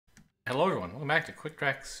Hello everyone, welcome back to Quick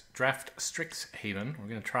Draft Strixhaven. We're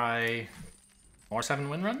going to try more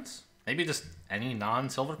 7-win runs. Maybe just any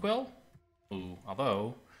non-Silverquill. Ooh,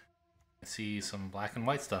 although I see some black and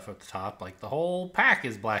white stuff at the top. Like the whole pack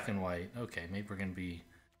is black and white. Okay, maybe we're going to be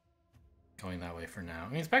going that way for now.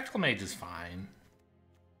 I mean, Spectral Mage is fine.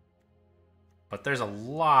 But there's a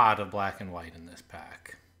lot of black and white in this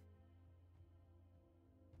pack.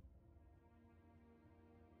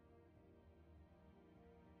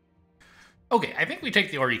 Okay, I think we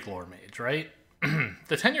take the Auric Mage, right?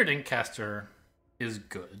 The Tenured Inkcaster is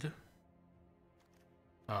good.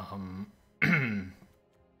 But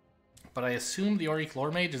I assume the Auric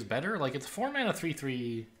Mage is better. Like, it's 4-mana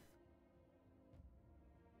 3/3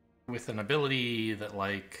 with an ability that,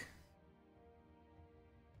 like,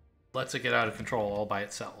 lets it get out of control all by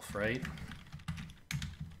itself, right?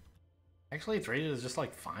 Actually, it's rated as just,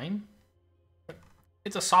 like, fine.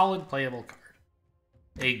 It's a solid playable card.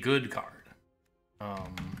 A good card.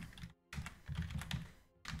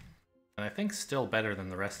 And I think still better than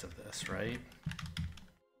the rest of this, right?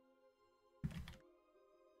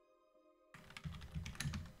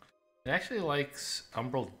 It actually likes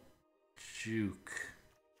Umbral Juke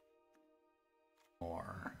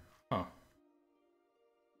more. Huh.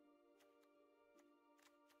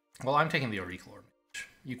 Well, I'm taking the Auric Mage.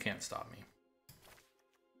 You can't stop me.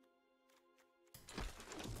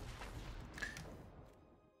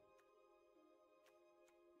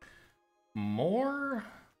 More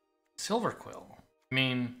Silverquill. I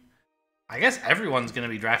mean, I guess everyone's going to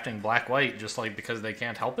be drafting black-white just like because they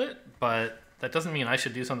can't help it, but that doesn't mean I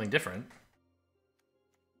should do something different.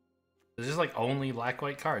 There's just like only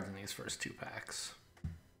black-white cards in these first two packs.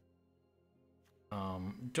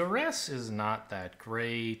 Duress is not that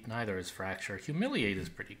great. Neither is Fracture. Humiliate is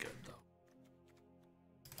pretty good, though.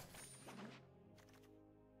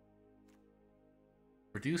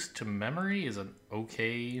 Reduced to Memory is an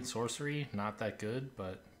okay sorcery. Not that good,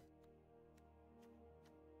 but...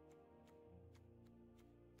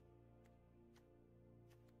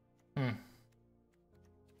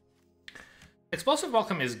 Explosive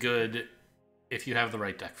Welcome is good if you have the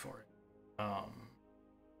right deck for it. I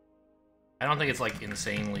don't think it's, like,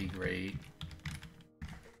 insanely great.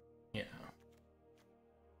 Yeah.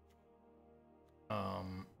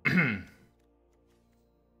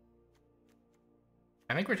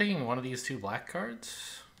 I think we're taking one of these two black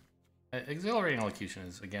cards. Exhilarating Elocution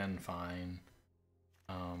is, again, fine.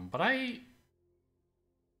 But I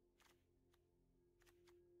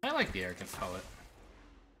like the Arrogant Poet.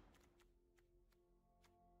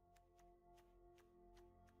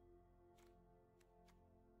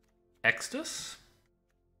 Extus?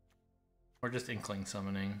 Or just Inkling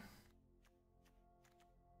Summoning?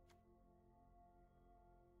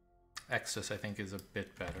 Extus, I think, is a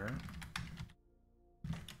bit better.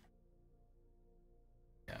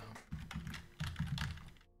 Yeah.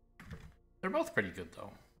 They're both pretty good,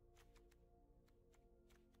 though.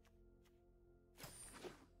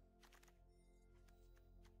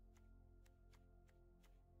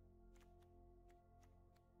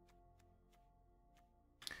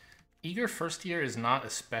 Eager First Year is not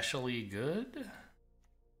especially good.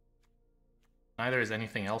 Neither is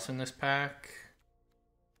anything else in this pack.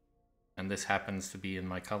 And this happens to be in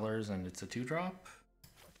my colors, and it's a 2-drop.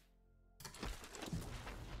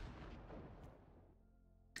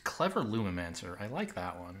 Clever Lumimancer. I like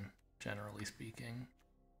that one, generally speaking.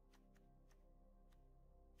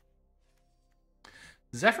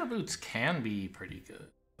 Zephyr Boots can be pretty good,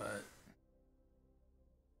 but...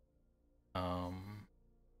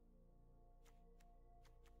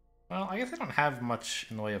 Well, I guess I don't have much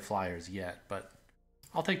in the way of flyers yet, but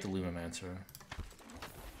I'll take the Lumimancer.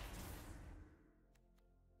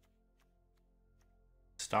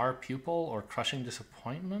 Star Pupil or Crushing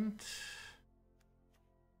Disappointment?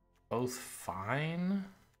 Both fine.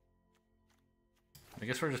 I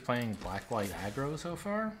guess we're just playing black-white aggro so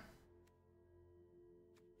far.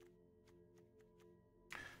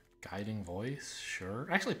 Guiding Voice, sure.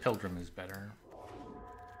 Actually, Pilgrim is better.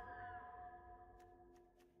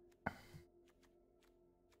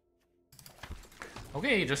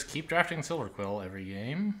 Okay, just keep drafting Silverquill every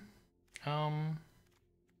game. Yeah,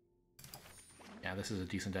 this is a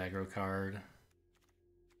decent aggro card.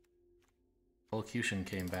 Elocution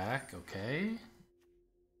came back, okay.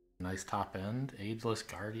 Nice top end. Ageless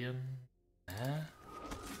Guardian.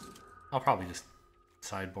 I'll probably just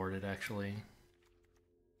sideboard it, actually.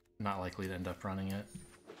 Not likely to end up running it.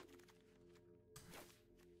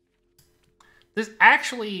 This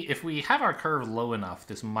actually, if we have our curve low enough,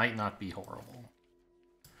 this might not be horrible.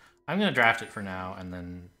 I'm going to draft it for now and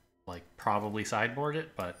then, like, probably sideboard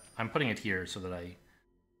it, but I'm putting it here so that I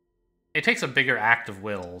It takes a bigger act of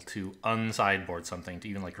will to unsideboard something to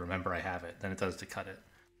even like remember I have it than it does to cut it.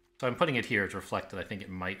 So I'm putting it here to reflect that I think it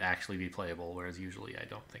might actually be playable, whereas usually I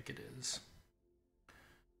don't think it is.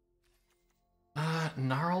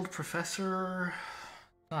 Gnarled Professor,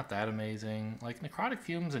 not that amazing. Like Necrotic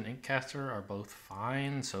Fumes and Inkcaster are both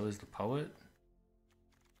fine, so is the Poet.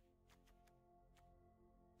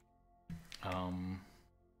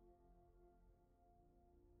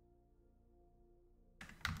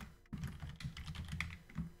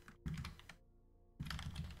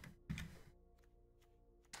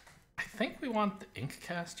 I think we want the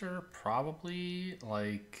Inkcaster, probably,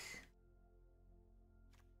 like...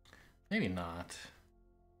 Maybe not.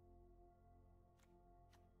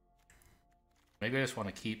 Maybe I just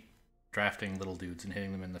want to keep drafting little dudes and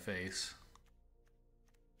hitting them in the face.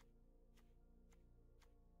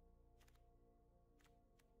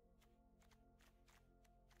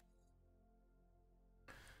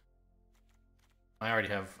 I already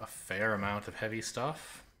have a fair amount of heavy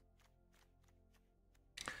stuff.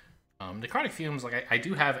 Necrotic Fumes, like I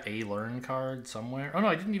do have a learn card somewhere. Oh no,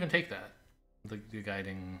 I didn't even take that. The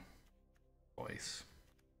guiding voice.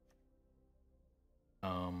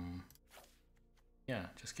 Yeah,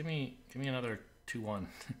 just give me another 2/1.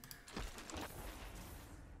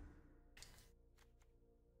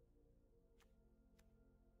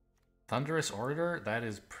 Thunderous Orator, that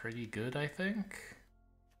is pretty good, I think.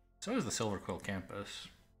 So is the Silverquill Campus.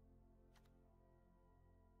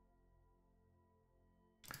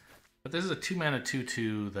 But this is a 2-mana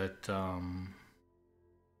 2/2 that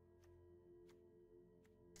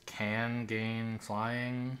can gain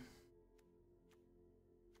flying.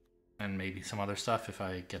 And maybe some other stuff if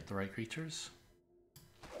I get the right creatures.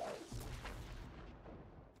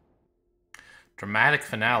 Dramatic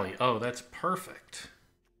Finale. Oh, that's perfect.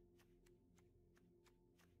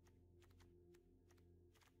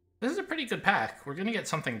 This is a pretty good pack. We're gonna get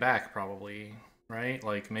something back probably, right?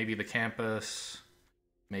 Like maybe the Campus,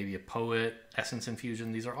 maybe a Poet, Essence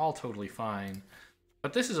Infusion. These are all totally fine.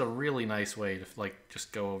 But this is a really nice way to like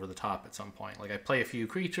just go over the top at some point. Like I play a few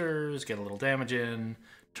creatures, get a little damage in,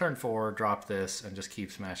 turn 4, drop this, and just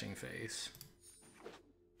keep smashing face.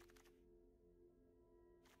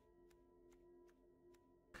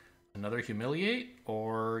 Another Humiliate,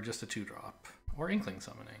 or just a 2-drop, or Inkling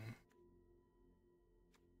Summoning.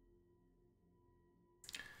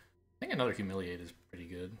 I think another Humiliate is pretty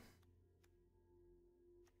good.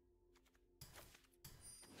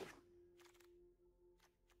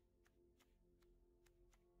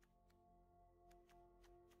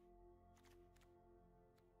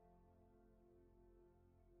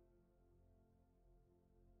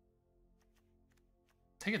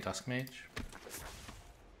 Take a Dusk Mage.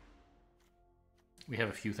 We have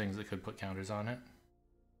a few things that could put counters on it.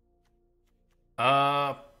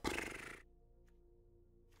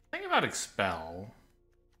 Thing about Expel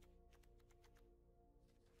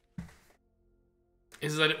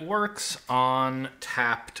is that it works on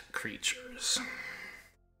tapped creatures.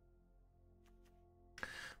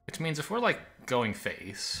 Which means if we're like going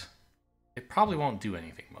face, it probably won't do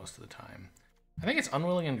anything most of the time. I think it's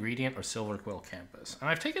Unwilling Ingredient or Silverquill Campus. And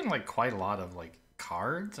I've taken like quite a lot of like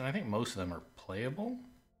cards, and I think most of them are playable.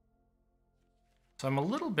 So I'm a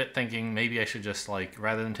little bit thinking maybe I should just like,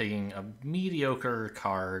 rather than taking a mediocre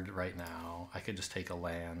card right now, I could just take a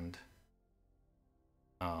land.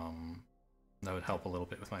 That would help a little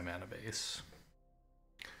bit with my mana base.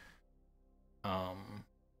 I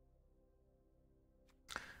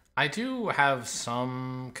do have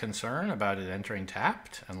some concern about it entering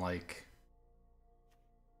tapped, and like...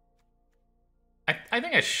 I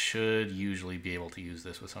think I should usually be able to use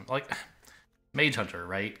this with something like Mage Hunter,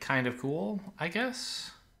 right? Kind of cool, I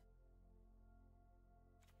guess.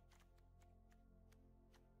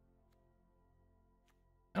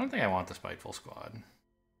 I don't think I want the Spiteful Squad.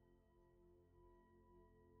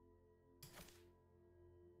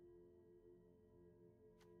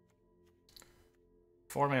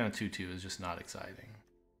 Four mana 2/2 is just not exciting.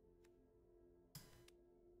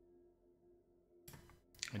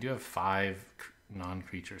 I do have 5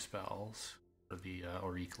 non-creature spells for the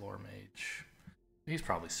Auric Lore Mage. He's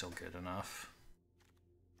probably still good enough.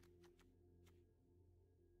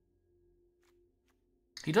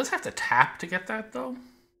 He does have to tap to get that, though.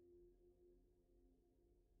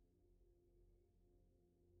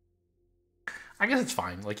 I guess it's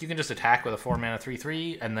fine. Like, you can just attack with a 4-mana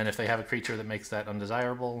 3/3, and then if they have a creature that makes that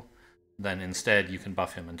undesirable, then instead you can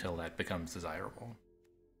buff him until that becomes desirable.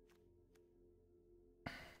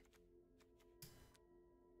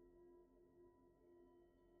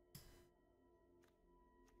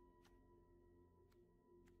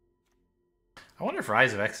 I wonder if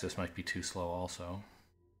Rise of Exodus might be too slow also.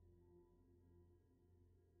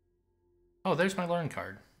 Oh, there's my learn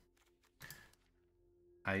card.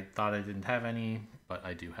 I thought I didn't have any, but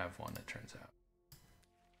I do have one, it turns out.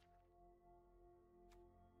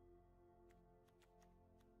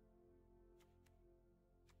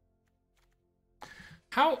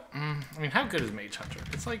 I mean, how good is Mage Hunter?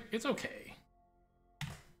 It's like, it's okay.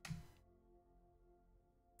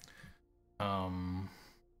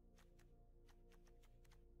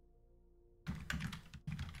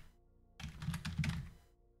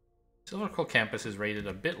 Silverquill Campus is rated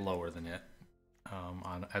a bit lower than it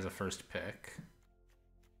as a first pick,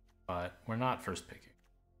 but we're not first picking.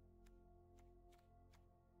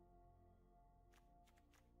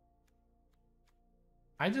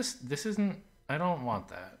 I don't want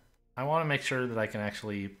that. I want to make sure that I can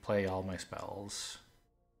actually play all my spells.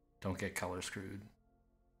 Don't get color screwed.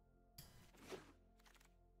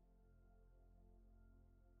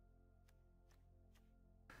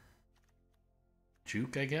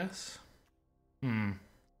 Juke, I guess?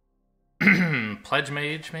 Pledge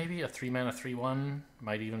Mage, maybe? A 3-mana 3/1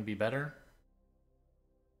 might even be better.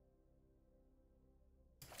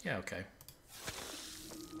 Yeah, okay.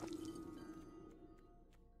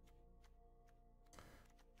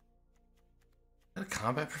 Is that a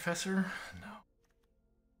combat professor? No.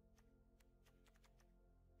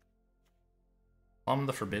 Plumb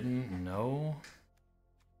the Forbidden? No.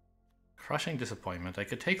 Crushing Disappointment. I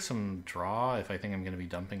could take some draw if I think I'm going to be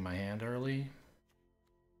dumping my hand early.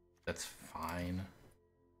 That's fine.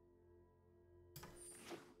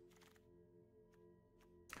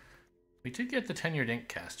 We did get the Tenured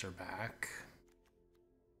Inkcaster back.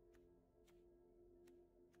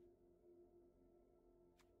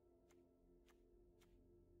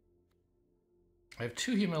 I have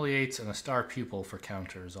 2 Humiliates and a Star Pupil for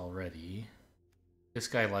counters already. This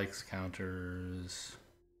guy likes counters.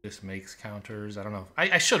 This makes counters. I don't know.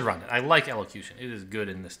 I should run it. I like Elocution. It is good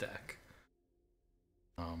in this deck.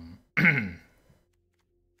 I'm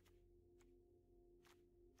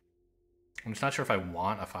just not sure if I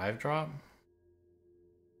want a 5-drop.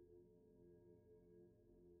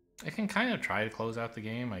 I can kind of try to close out the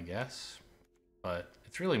game, I guess. But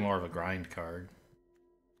it's really more of a grind card.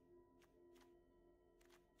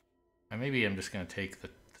 Maybe I'm just going to take the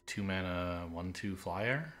 2-mana 1/2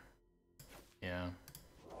 flyer. Yeah.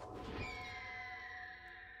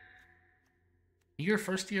 Your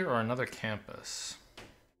first year or another campus?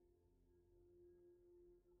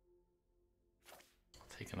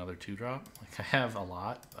 I'll take another 2-drop. Like, I have a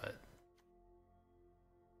lot, but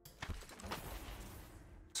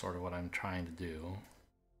sort of what I'm trying to do.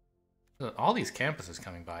 All these campuses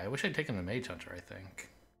coming by. I wish I'd taken the Mage Hunter, I think.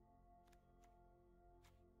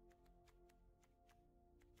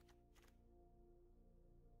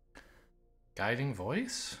 Guiding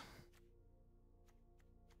Voice?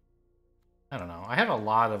 I don't know. I have a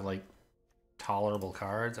lot of, like, tolerable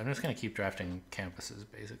cards. I'm just going to keep drafting campuses,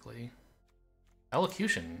 basically.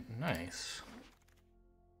 Elocution. Nice.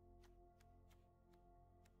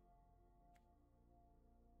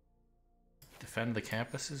 Defend the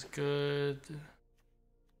Campus is good.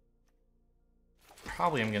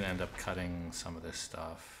 Probably I'm going to end up cutting some of this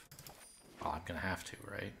stuff. Oh, I'm going to have to,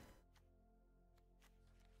 right?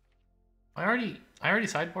 I already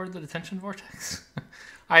sideboarded the Detention Vortex.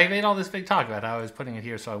 I made all this big talk about how I was putting it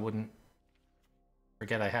here so I wouldn't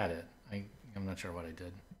forget I had it. I'm not sure what I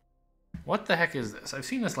did. What the heck is this? I've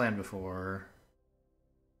seen this land before.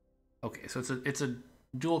 Okay, so it's a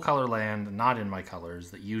dual color land, not in my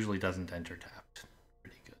colors, that usually doesn't enter tapped.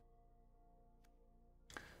 Pretty good.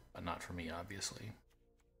 But not for me, obviously.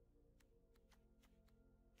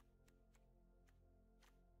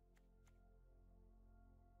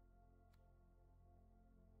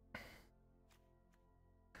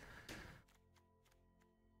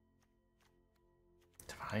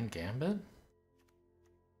 Divine Gambit?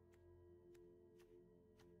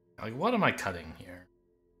 Like, what am I cutting here?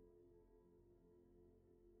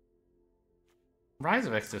 Rise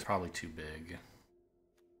of Exodus is probably too big.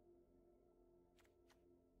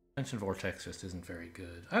 Tension Vortex just isn't very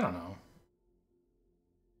good. I don't know.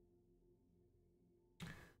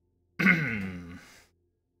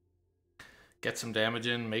 Get some damage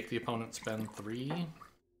in, make the opponent spend 3.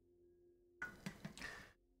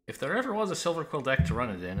 If there ever was a Silverquill deck to run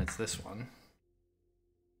it in, it's this one.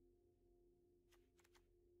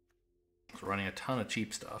 It's running a ton of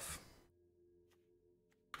cheap stuff.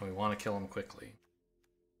 We want to kill him quickly.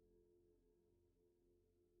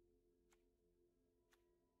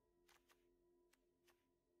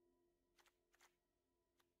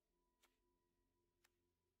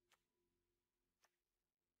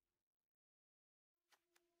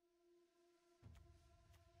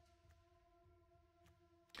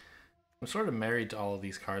 I'm sort of married to all of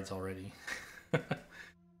these cards already.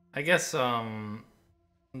 I guess the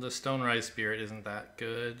Stonerise Spirit isn't that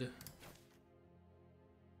good.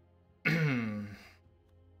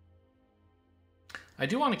 I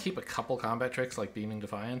do want to keep a couple combat tricks like Beaming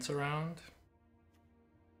Defiance around.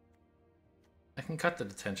 I can cut the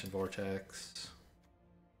Detention Vortex.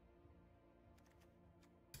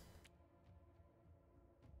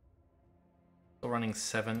 Still running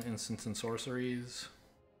 7 instants and sorceries.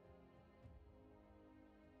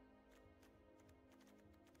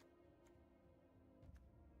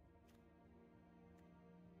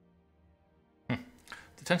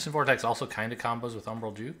 Detention Vortex also kind of combos with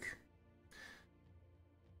Umbral Juke.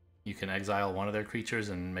 You can exile one of their creatures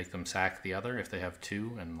and make them sack the other if they have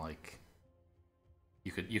 2, and like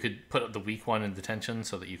you could put the weak one in detention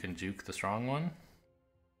so that you can juke the strong one.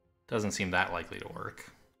 Doesn't seem that likely to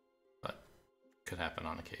work, but could happen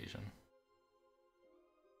on occasion.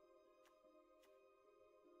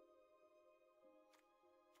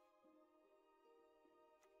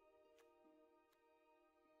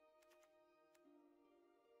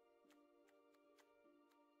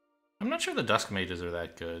 I'm not sure the Dusk Mages are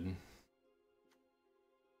that good.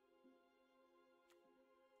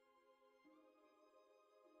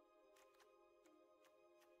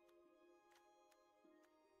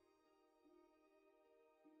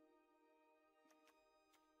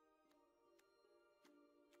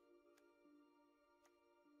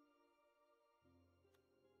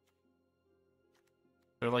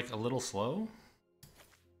 They're like a little slow.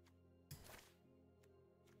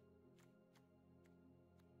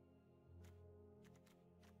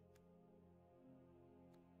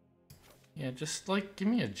 Yeah, just like give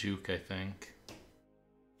me a juke, I think.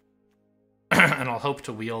 And I'll hope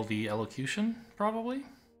to wheel the Elocution, probably.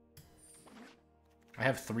 I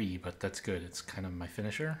have 3, but that's good. It's kind of my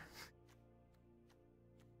finisher.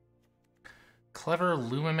 Clever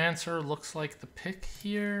Lumimancer looks like the pick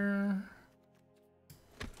here.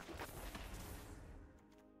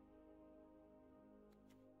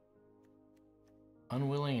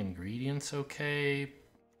 Unwilling Ingredients, okay.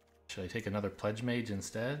 Should I take another Pledge Mage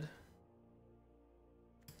instead?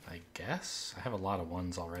 I guess. I have a lot of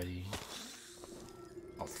 1s already.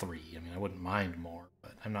 Well, 3. I mean, I wouldn't mind more,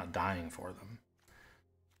 but I'm not dying for them.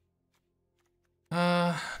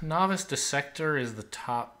 Novice Dissector is the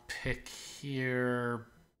top pick here,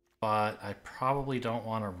 but I probably don't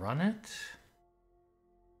want to run it.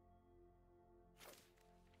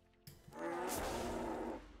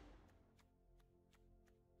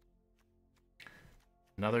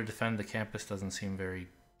 Another Defend the Campus doesn't seem very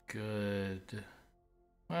good.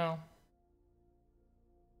 Well,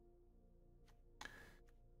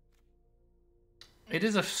 it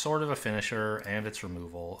is a sort of a finisher, and it's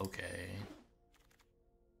removal. Okay.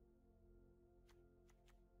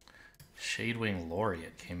 Shadewing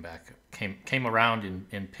Laureate came around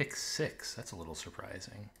in pick 6. That's a little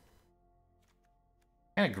surprising.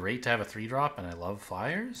 Kind of great to have a 3-drop, and I love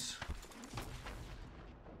flyers.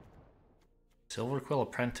 Silverquill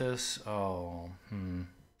Apprentice. Oh,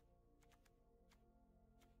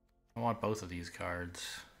 I want both of these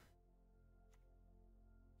cards.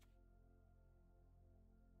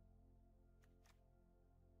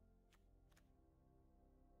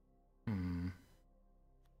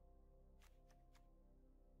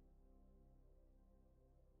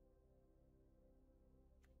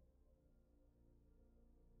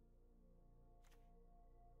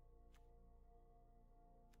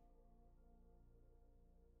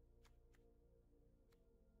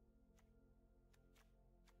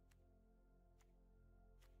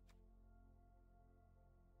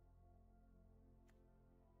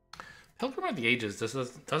 Pilgrim of the Ages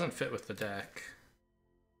doesn't fit with the deck.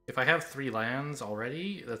 If I have 3 lands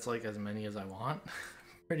already, that's like as many as I want,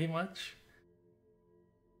 pretty much.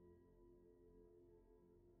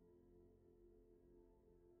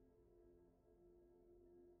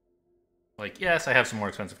 Like, yes, I have some more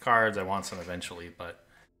expensive cards, I want some eventually, but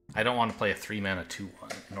I don't want to play a 3-mana 2/1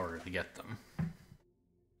 in order to get them.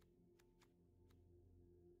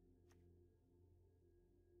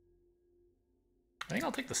 I think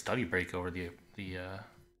I'll take the Study Break over the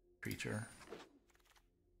creature.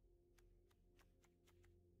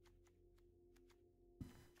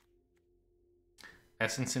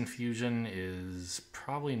 Essence Infusion is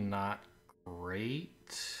probably not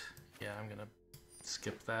great. Yeah, I'm gonna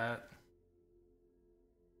skip that.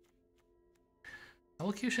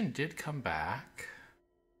 Elocution did come back.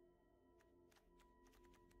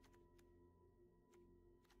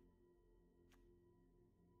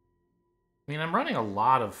 I mean, I'm running a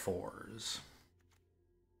lot of 4s.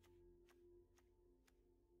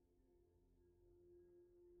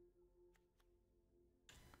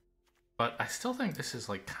 But I still think this is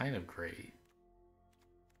like kind of great.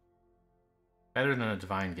 Better than a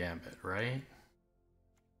Divine Gambit, right?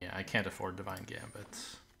 Yeah, I can't afford Divine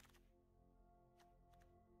Gambits.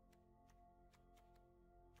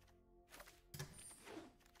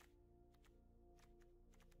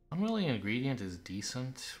 Unwilling Ingredient is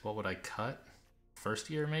decent. What would I cut?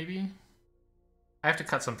 First year, maybe? I have to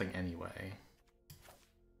cut something anyway.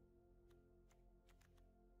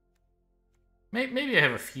 Maybe I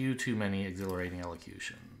have a few too many Exhilarating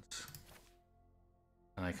Elocutions.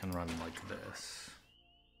 And I can run like this.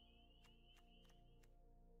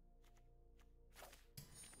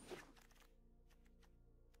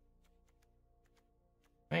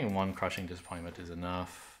 I think one Crushing Disappointment is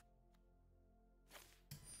enough.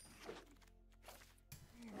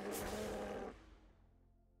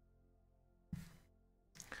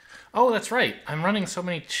 Oh, that's right. I'm running so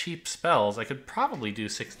many cheap spells, I could probably do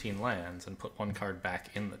 16 lands and put one card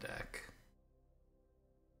back in the deck.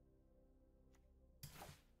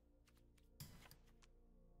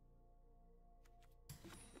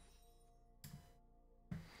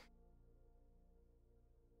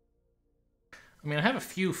 I mean, I have a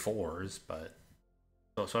few 4s, but...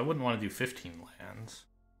 So I wouldn't want to do 15 lands.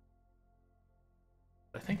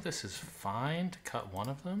 I think this is fine to cut one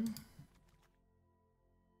of them.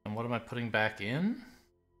 And what am I putting back in?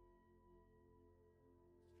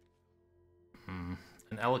 An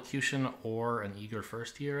Elocution or an Eager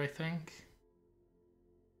First Year, I think.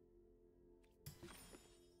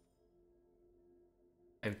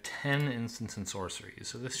 I have 10 instants and sorceries,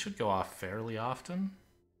 so this should go off fairly often.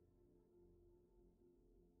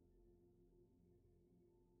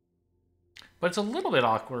 But it's a little bit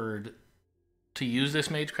awkward to use this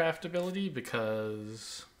Magecraft ability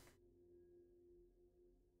because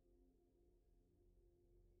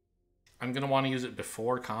I'm going to want to use it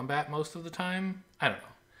before combat most of the time. I don't know.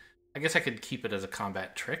 I guess I could keep it as a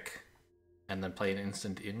combat trick and then play an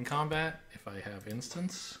instant in combat if I have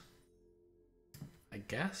instants. I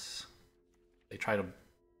guess. They try to...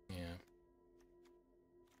 yeah.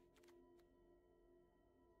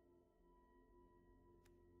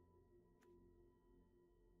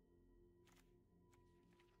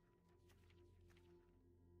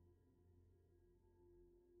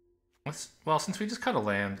 Well, since we just cut a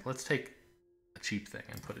land, let's take a cheap thing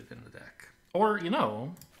and put it in the deck. Or, you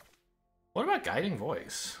know, what about Guiding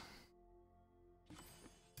Voice?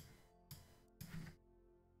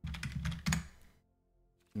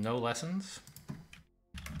 No lessons?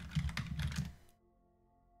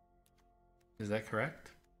 Is that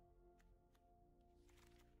correct?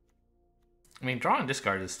 I mean, draw and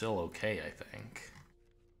discard is still okay, I think.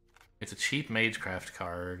 It's a cheap Magecraft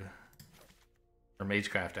card. Or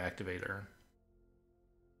Magecraft activator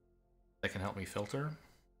that can help me filter.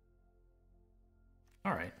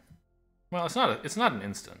 All right. Well, it's not an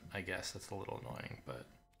instant, I guess. That's a little annoying, but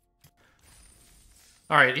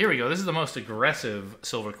all right, here we go. This is the most aggressive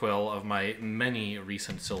Silverquill of my many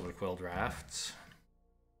recent Silverquill drafts.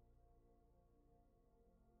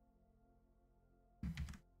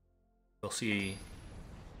 We'll see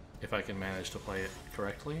if I can manage to play it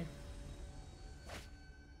correctly.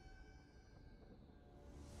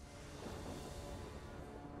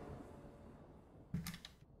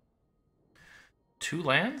 Two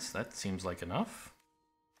lands? That seems like enough.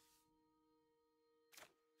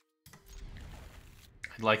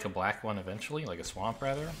 I'd like a black one eventually, like a swamp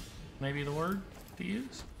rather, maybe the word to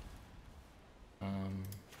use.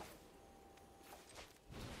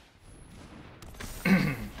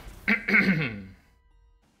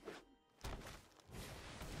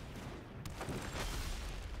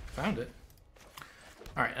 Found it.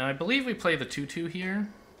 Alright, and I believe we play the 2/2 here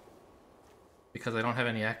because I don't have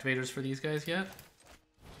any activators for these guys yet.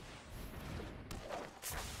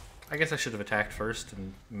 I guess I should have attacked first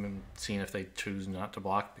and seen if they choose not to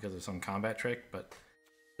block because of some combat trick, but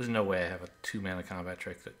there's no way I have a 2-mana combat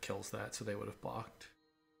trick that kills that, so they would have blocked.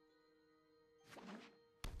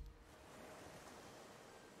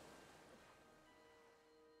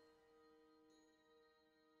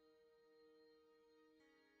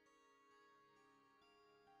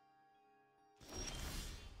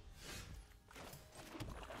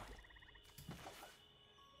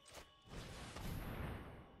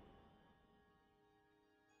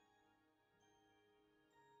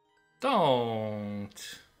 Don't.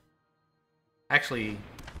 Actually,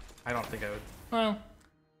 I don't think I would. Well,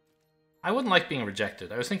 I wouldn't like being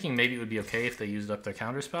rejected. I was thinking maybe it would be okay if they used up their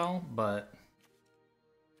counterspell, but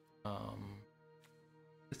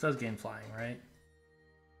this does gain flying, right?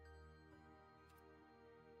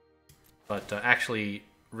 But actually,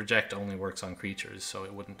 reject only works on creatures, so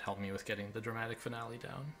it wouldn't help me with getting the dramatic finale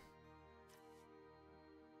down.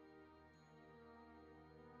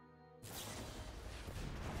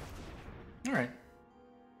 Alright.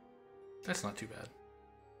 That's not too bad.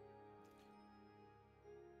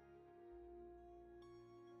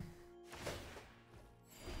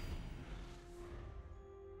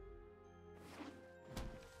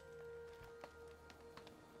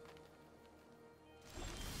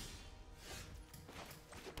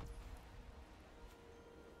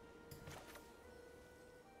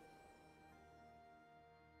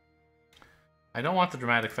 I don't want the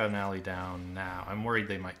dramatic finale down now. I'm worried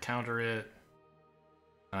they might counter it.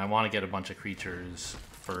 And I want to get a bunch of creatures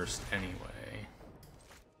first anyway.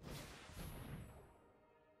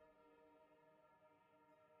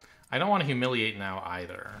 I don't want to humiliate now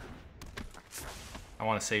either. I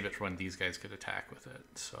want to save it for when these guys could attack with it,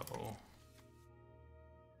 so...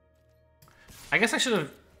 I guess I should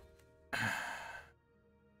have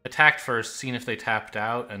attacked first, seen if they tapped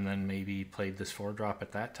out, and then maybe played this 4-drop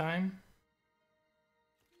at that time.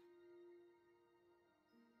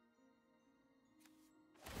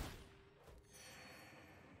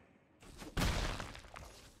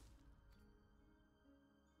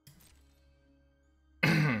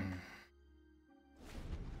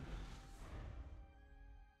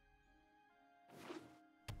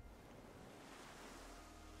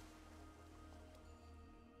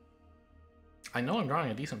 I know I'm drawing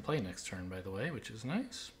a decent play next turn, by the way, which is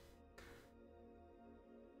nice.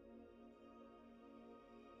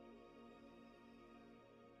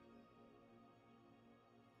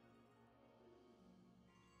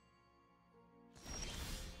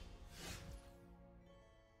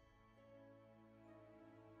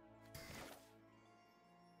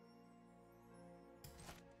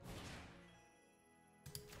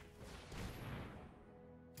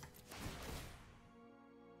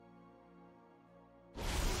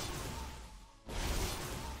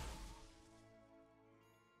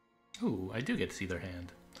 Ooh, I do get to see their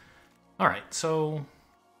hand. Alright, so...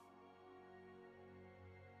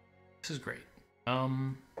 this is great.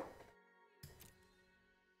 Am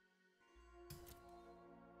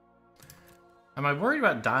I worried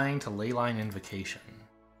about dying to Leyline Invocation?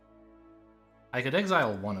 I could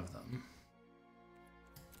exile one of them.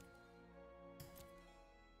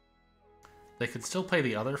 They could still play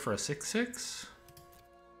the other for a 6/6.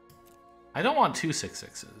 I don't want two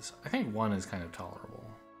 6/6s. I think one is kind of tolerable.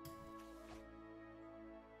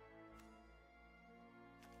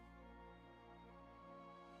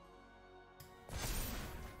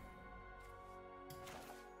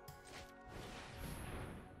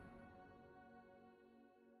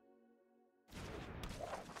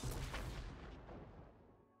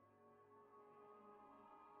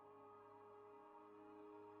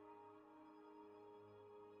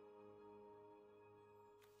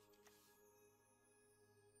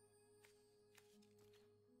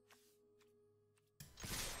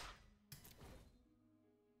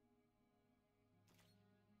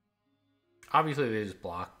 Obviously, they just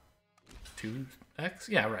block 2x?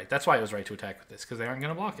 Yeah, right. That's why it was right to attack with this, because they aren't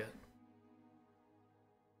going to block it.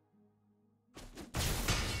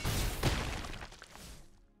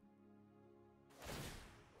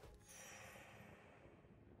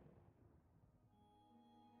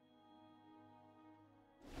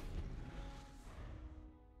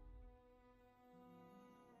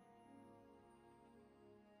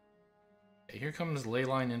 Okay, here comes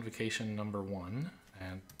Leyline Invocation number 1,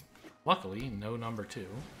 and luckily, no number 2.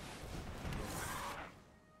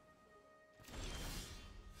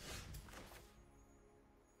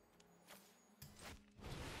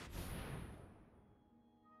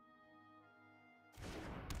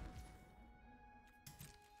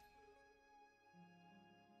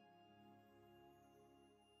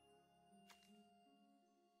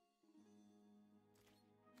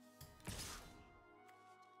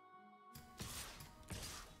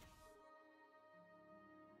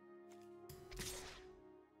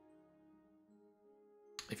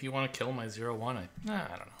 If you want to kill my 0/1, I don't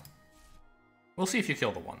know. We'll see if you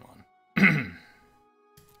kill the 1/1.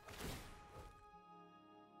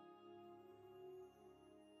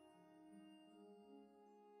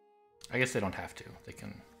 I guess they don't have to. They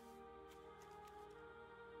can...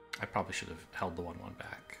 I probably should have held the 1/1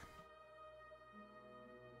 back.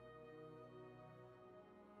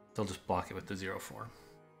 They'll just block it with the 0/4.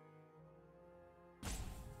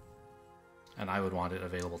 And I would want it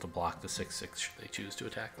available to block the 6/6 should they choose to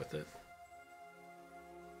attack with it.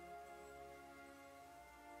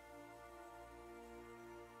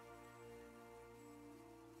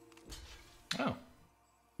 Oh,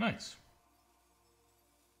 nice.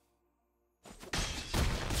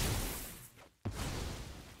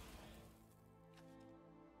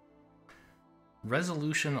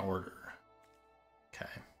 Resolution Order.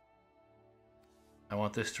 Okay. I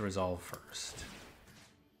want this to resolve first.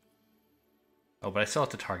 Oh, but I still have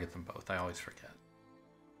to target them both. I always forget.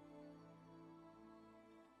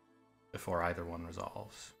 Before either one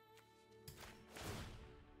resolves.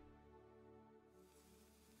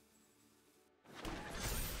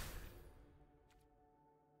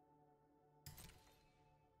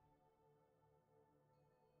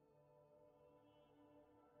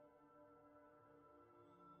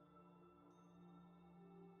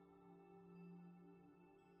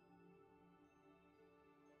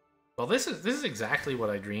 Well, this is exactly what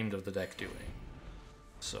I dreamed of the deck doing.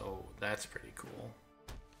 So that's pretty cool.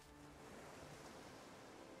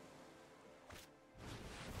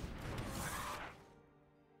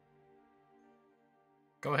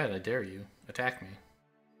 Go ahead, I dare you. Attack me.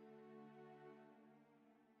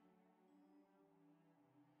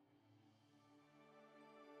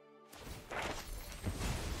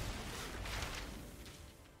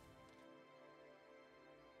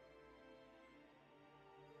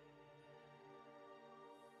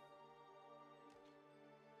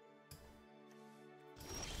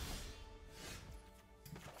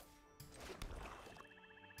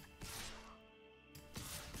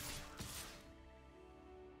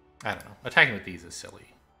 I don't know. Attacking with these is silly.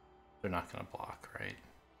 They're not going to block, right?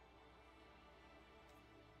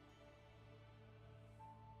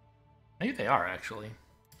 Maybe they are, actually.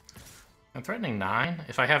 I'm threatening 9.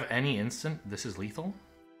 If I have any instant, this is lethal.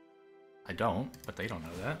 I don't, but they don't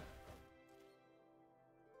know that.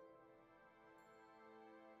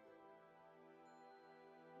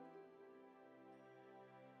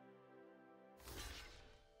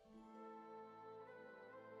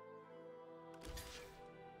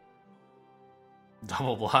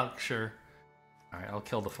 Double block, sure. Alright, I'll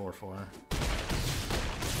kill the 4/4.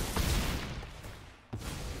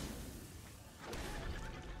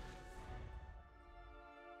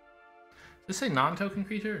 Does this say non-token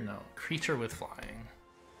creature? No. Creature with flying.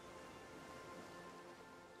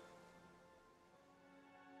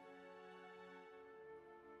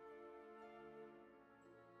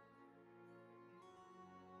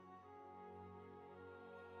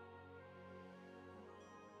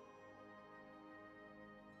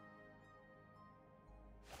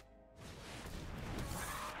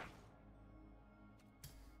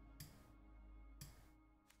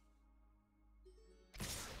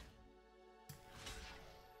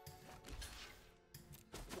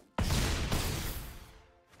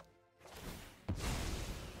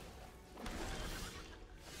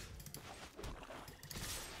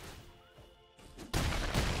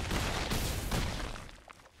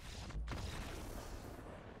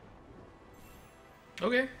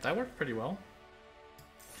 Okay, that worked pretty well.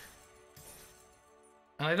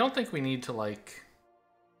 And I don't think we need to, like,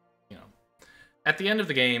 you know... At the end of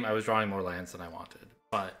the game, I was drawing more lands than I wanted,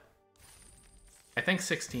 but I think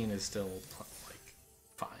 16 is still, like,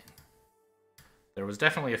 fine. There was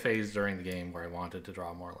definitely a phase during the game where I wanted to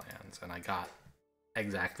draw more lands, and I got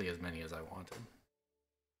exactly as many as I wanted.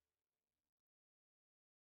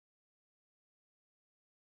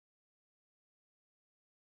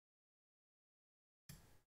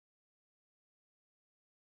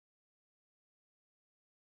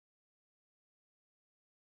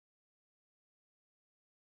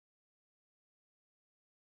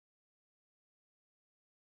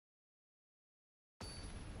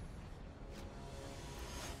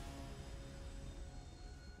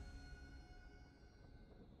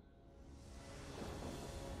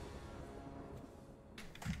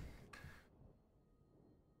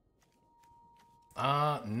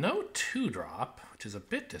 No 2-drop, which is a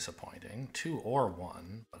bit disappointing. 2 or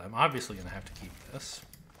 1, but I'm obviously going to have to keep this.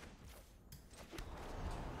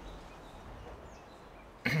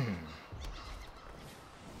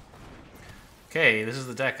 Okay, this is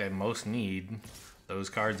the deck I most need those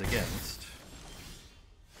cards against.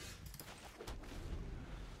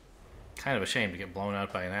 Kind of a shame to get blown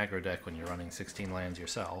out by an aggro deck when you're running 16 lands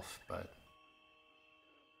yourself, but...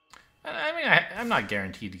 I mean, I'm not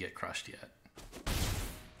guaranteed to get crushed yet.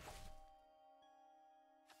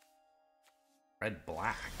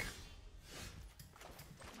 Red-black.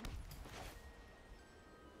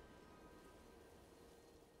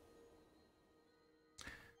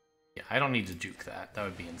 Yeah, I don't need to juke that. That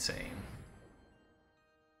would be insane.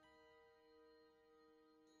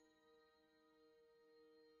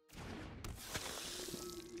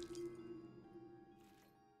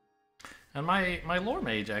 And my lore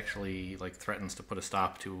mage actually, like, threatens to put a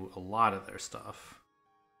stop to a lot of their stuff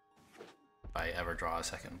if I ever draw a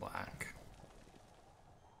second black.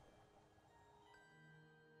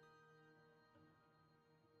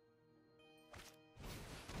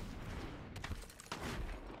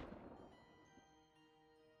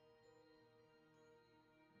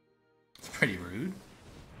 pretty rude.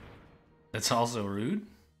 That's also rude.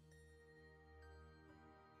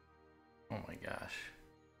 Oh my gosh.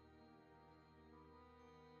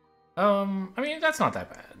 I mean, that's not that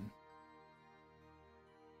bad.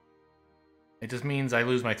 It just means I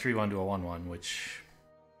lose my 3-1 to a 1-1, which...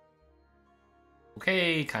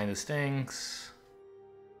 Okay, kinda stinks.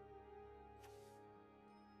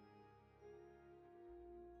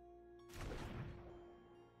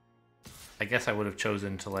 I guess I would have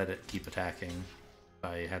chosen to let it keep attacking if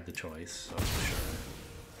I had the choice, so for sure.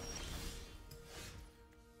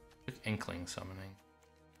 Inkling summoning.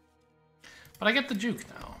 But I get the juke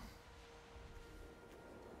now.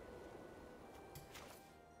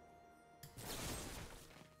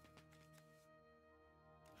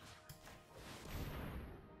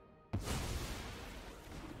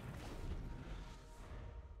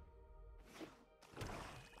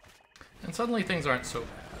 And suddenly things aren't so bad.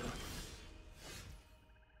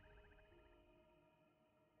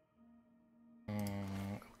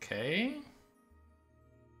 Okay.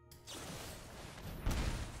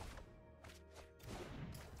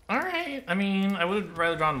 Alright, I mean, I would have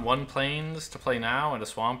rather drawn 1 plains to play now and a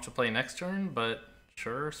swamp to play next turn, but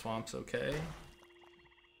sure, swamp's okay.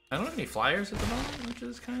 I don't have any flyers at the moment, which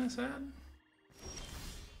is kind of sad.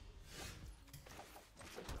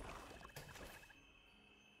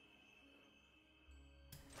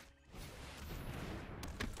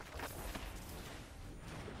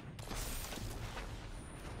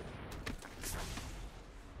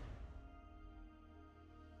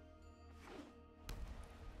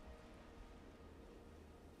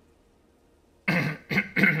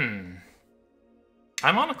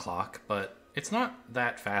 I'm on a clock, but it's not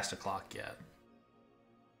that fast a clock yet.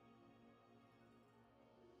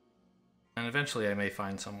 And eventually I may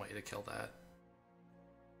find some way to kill that.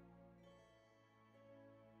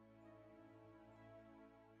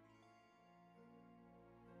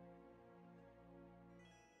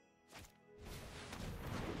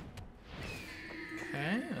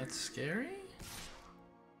 Okay, that's scary.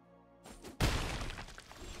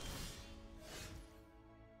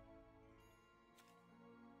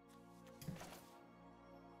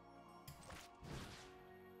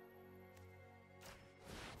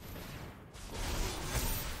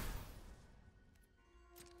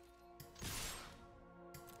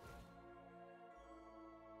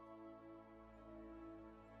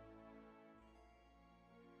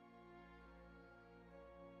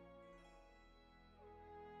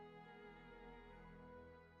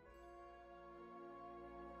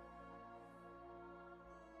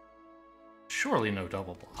 Surely no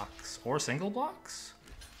double blocks. Or single blocks?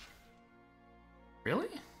 Really?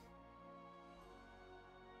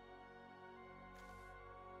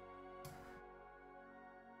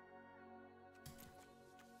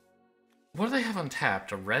 What do they have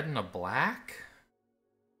untapped? A red and a black?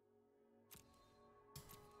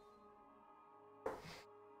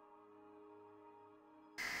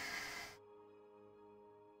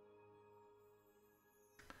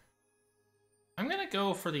 I'm gonna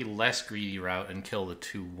go for the less greedy route and kill the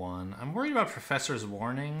 2-1. I'm worried about Professor's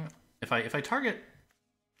Warning. If I target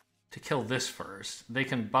to kill this first, they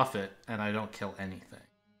can buff it and I don't kill anything.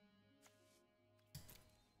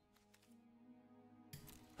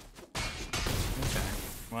 Okay,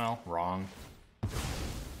 well, wrong.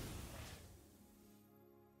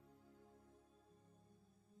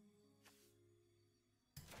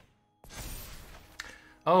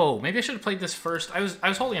 Oh, maybe I should have played this first. I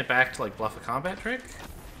was holding it back to like bluff a combat trick,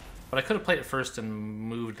 but I could have played it first and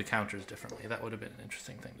moved the counters differently. That would have been an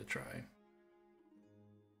interesting thing to try.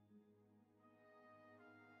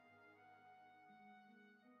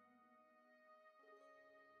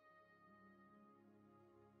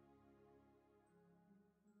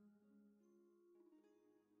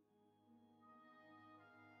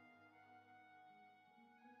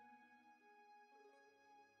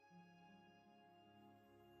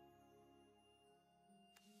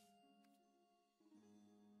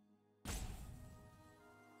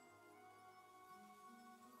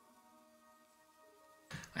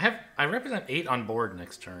 I represent 8 on board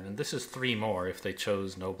next turn, and this is 3 more if they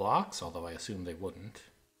chose no blocks, although I assume they wouldn't.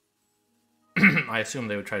 I assume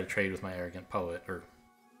they would try to trade with my Arrogant Poet, or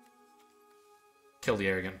kill the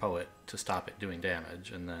Arrogant Poet to stop it doing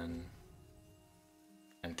damage, and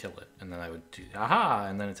kill it. And then I would do, aha,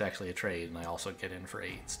 and then it's actually a trade, and I also get in for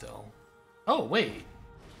 8 still. Oh, wait.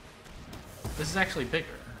 This is actually bigger.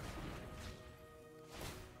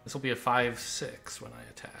 This will be a 5/6 when I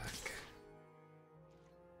attack.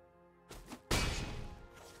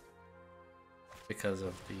 Because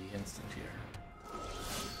of the instant here.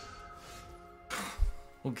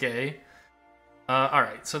 Okay.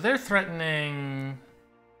 Alright, so they're threatening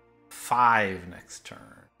 5 next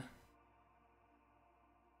turn. If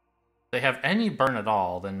they have any burn at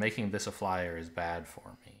all, then making this a flyer is bad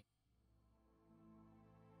for me.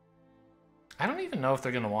 I don't even know if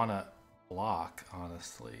they're going to want to block,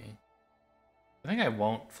 honestly. I think I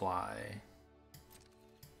won't fly.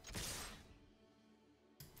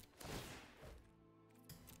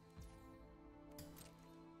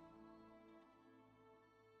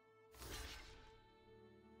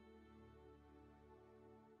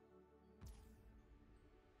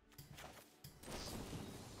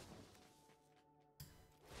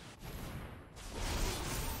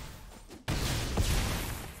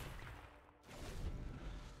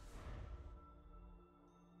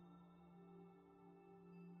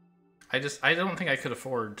 I don't think I could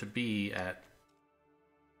afford to be at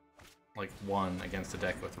like 1 against a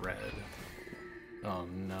deck with red. Oh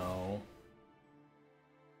no.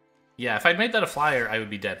 Yeah, if I'd made that a flyer, I would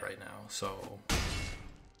be dead right now, so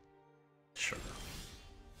sure.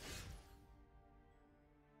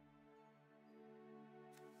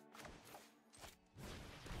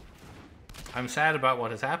 I'm sad about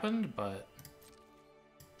what has happened, but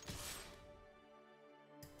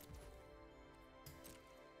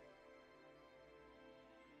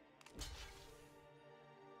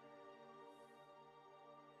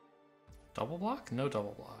double block? No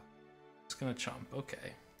double block. It's gonna chump,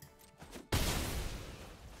 okay.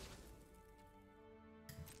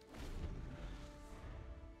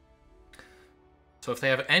 So if they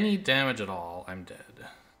have any damage at all, I'm dead.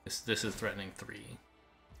 This is threatening 3.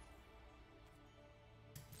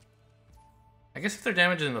 I guess if their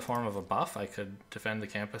damage is in the form of a buff, I could defend the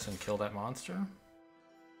campus and kill that monster.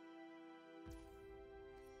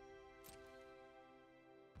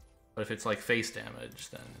 But if it's like face damage,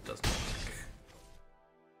 then it doesn't work.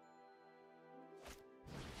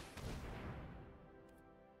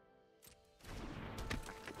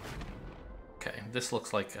 Okay, this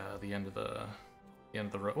looks like the end of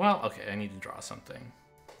the road. Well, okay, I need to draw something.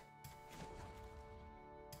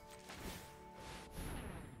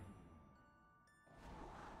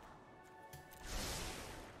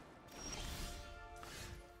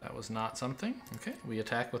 That was not something. Okay, we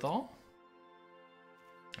attack with all.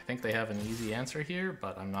 I think they have an easy answer here,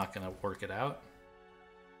 but I'm not going to work it out.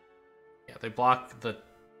 Yeah, they block the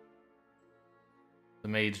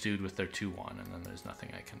mage dude with their 2/1, and then there's nothing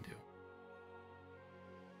I can do.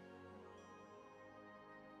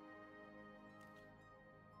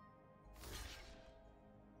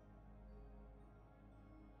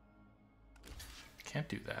 Can't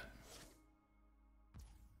do that.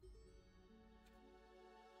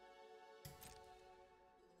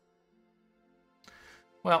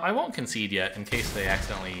 Well, I won't concede yet in case they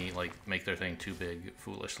accidentally like make their thing too big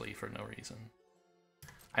foolishly for no reason.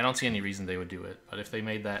 I don't see any reason they would do it, but if they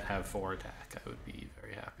made that have 4 attack, I would be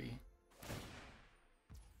very happy.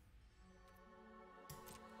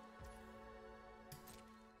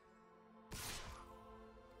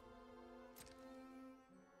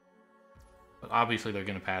 But obviously they're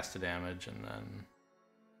going to pass the damage and then...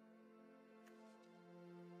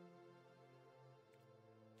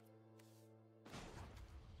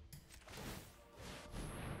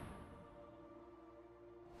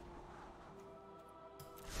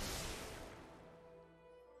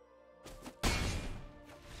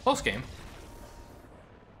 Close game.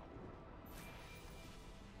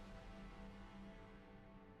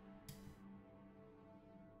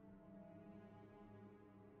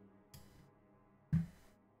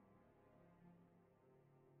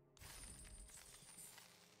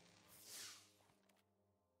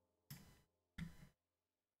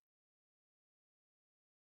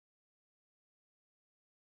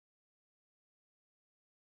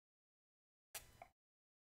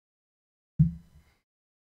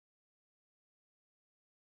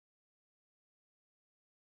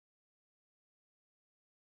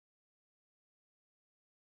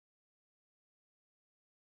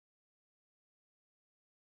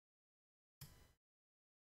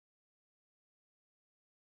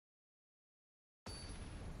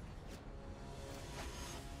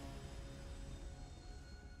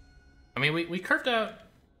 I mean, we curved out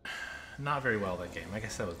not very well that game. I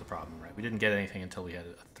guess that was the problem, right? We didn't get anything until we had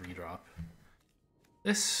a 3-drop.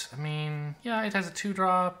 This, I mean, yeah, it has a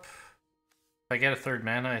 2-drop. If I get a 3rd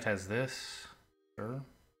mana, it has this. Sure.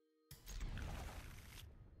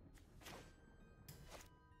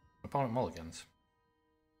 Opponent mulligans.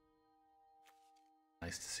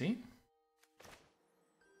 Nice to see.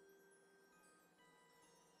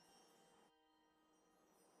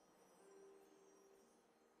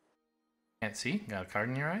 Can't see? Got a card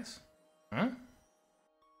in your eyes? Huh?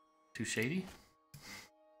 Too shady?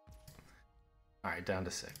 Alright, down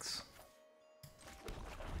to 6.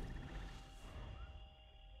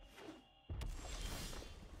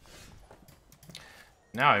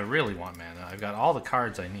 Now I really want mana. I've got all the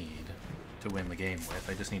cards I need to win the game with.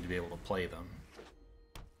 I just need to be able to play them.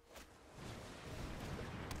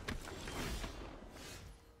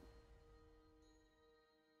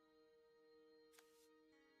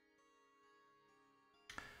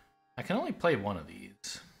 I can only play one of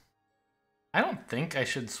these. I don't think I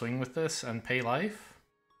should swing with this and pay life.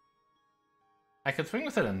 I could swing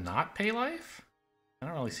with it and not pay life? I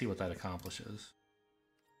don't really see what that accomplishes.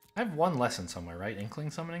 I have one lesson somewhere, right?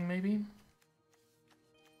 Inkling summoning, maybe?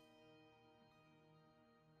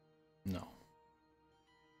 No.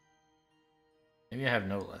 Maybe I have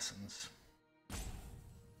no lessons.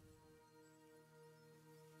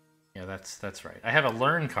 Yeah, that's right. I have a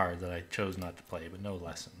learn card that I chose not to play, but no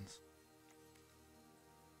lessons.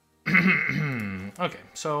 Okay,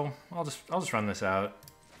 so I'll just run this out.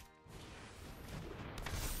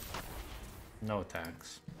 No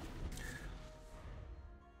attacks.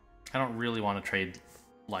 I don't really want to trade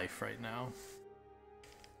life right now.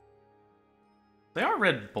 They are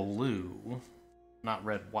red-blue, not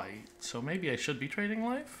red-white, so maybe I should be trading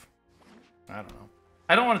life? I don't know.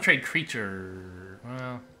 I don't want to trade creature...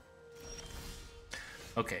 Well...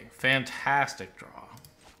 Okay, fantastic draw.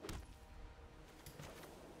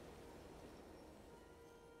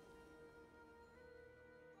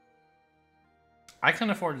 I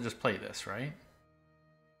can afford to just play this, right?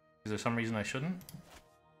 Is there some reason I shouldn't?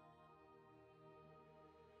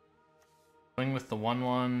 Swing with the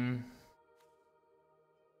 1/1.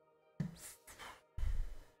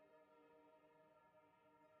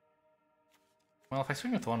 Well, if I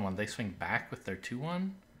swing with 1/1, they swing back with their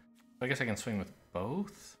 2/1. So I guess I can swing with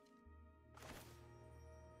both.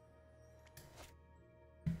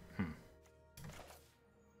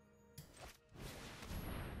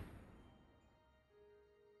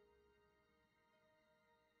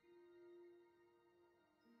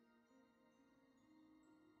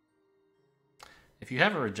 If you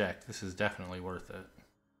have a reject, this is definitely worth it.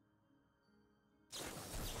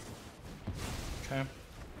 Okay.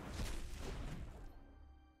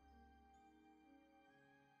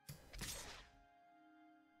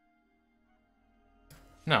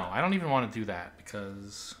 No, I don't even want to do that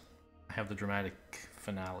because I have the dramatic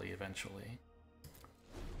finale eventually.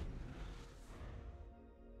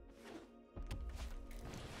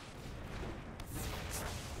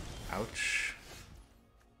 Ouch.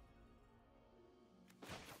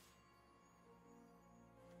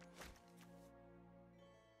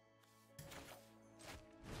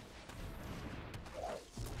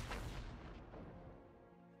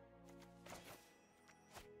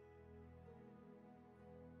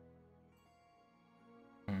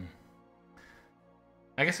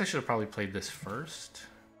 I guess I should have probably played this first.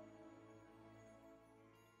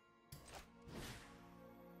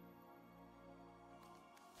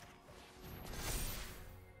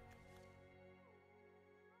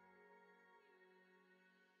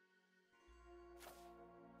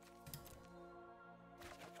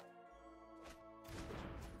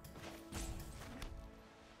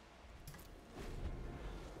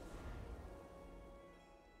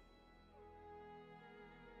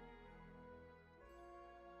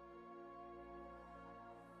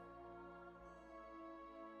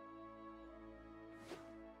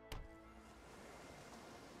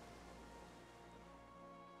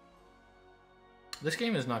 This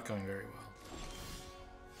game is not going very well.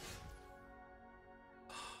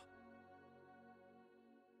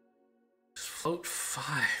 Just float 5,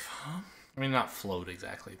 huh? I mean, not float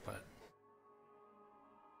exactly, but...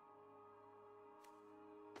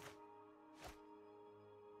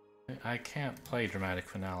 I can't play Dramatic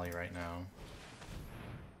Finale right now.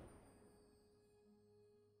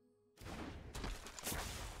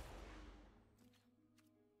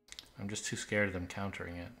 I'm just too scared of them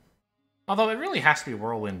countering it. Although it really has to be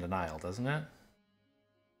Whirlwind Denial, doesn't it?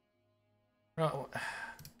 No,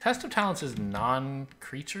 Test of Talents is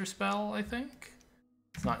non-creature spell, I think?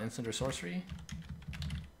 It's not instant or sorcery?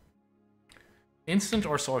 Instant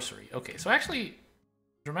or sorcery. Okay, so actually,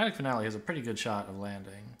 Dramatic Finale has a pretty good shot of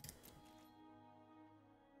landing.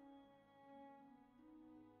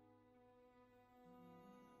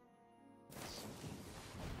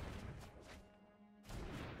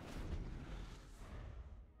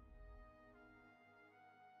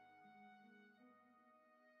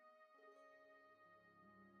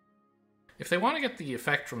 If they want to get the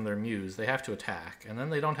effect from their muse, they have to attack, and then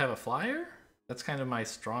they don't have a flyer? That's kind of my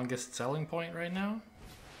strongest selling point right now.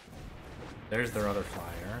 There's their other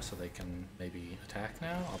flyer, so they can maybe attack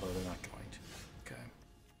now, although they're not going to. Okay.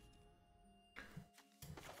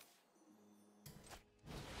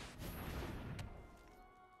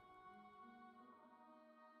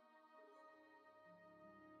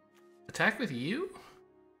 Attack with you?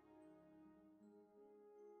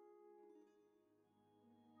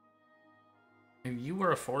 If you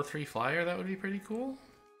were a 4/3 flyer, that would be pretty cool.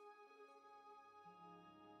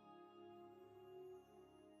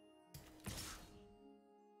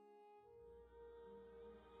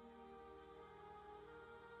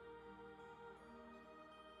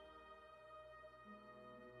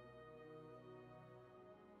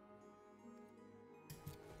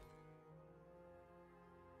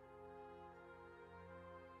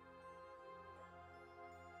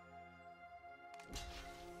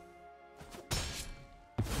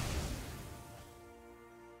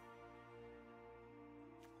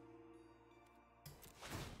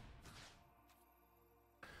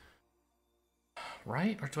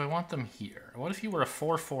 Right? Or do I want them here? What if you were a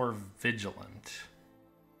 4/4 vigilant?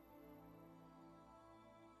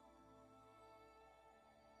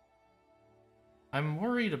 I'm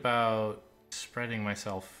worried about spreading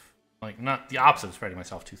myself, like, not the opposite of spreading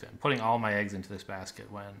myself too thin. Putting all my eggs into this basket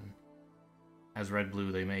when, as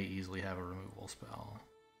red-blue, they may easily have a removal spell.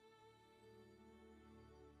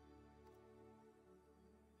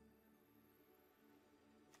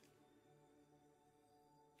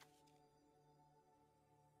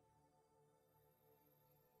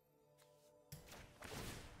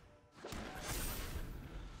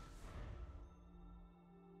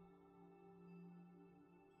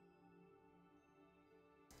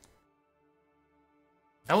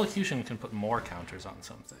 Elocution can put more counters on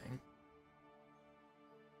something.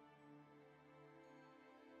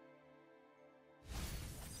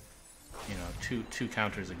 You know, two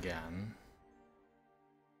counters again.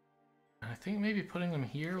 I think maybe putting them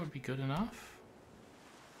here would be good enough.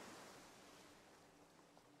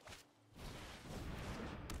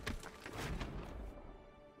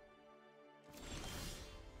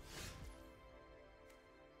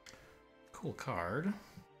 Cool card.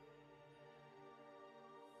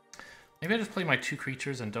 Maybe I just play my 2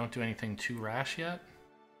 creatures and don't do anything too rash yet.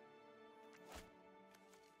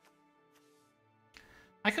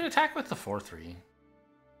 I could attack with the 4/3.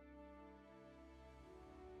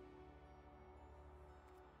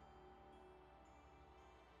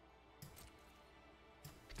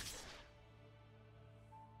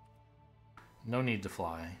 No need to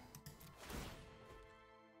fly.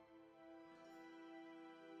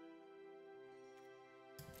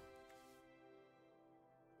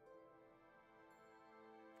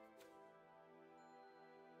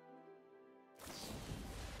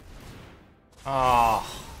 Oh,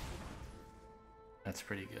 that's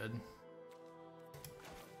pretty good.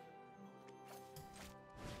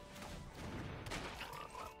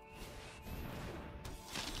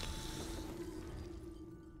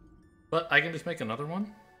 But I can just make another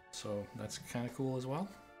one, so that's kind of cool as well.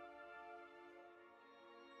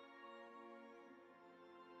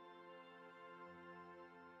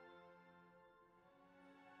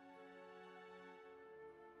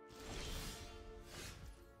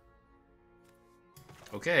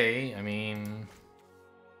 Okay, I mean,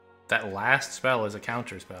 that last spell is a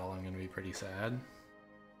counter spell. I'm going to be pretty sad.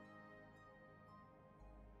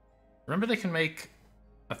 Remember, they can make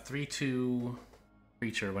a 3/2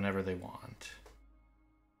 creature whenever they want.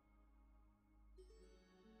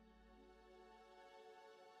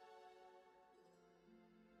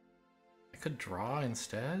 I could draw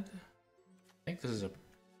instead. I think this is a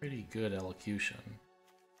pretty good elocution.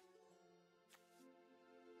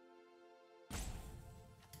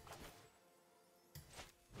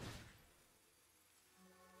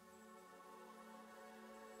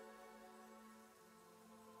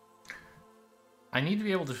 I need to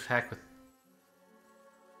be able to attack with...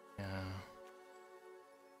 Yeah.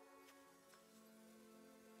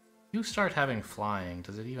 You start having flying,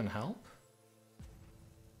 does it even help?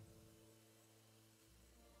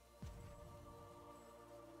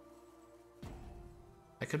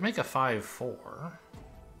 I could make a 5/4.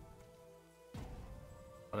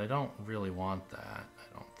 But I don't really want that,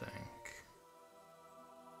 I don't think.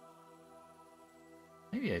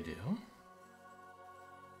 Maybe I do.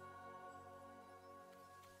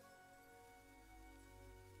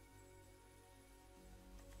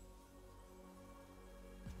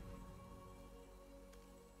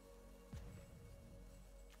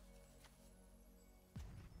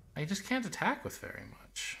 I just can't attack with very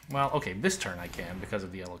much. Well, okay, this turn I can because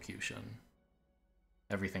of the elocution.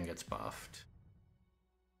 Everything gets buffed.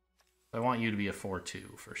 I want you to be a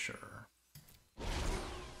 4/2 for sure.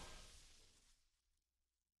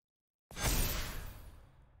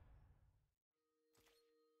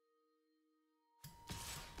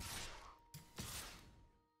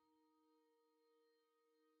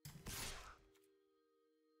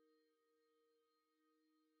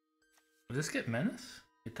 Does this get Menace?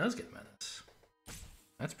 It does get Menace.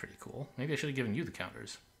 That's pretty cool. Maybe I should have given you the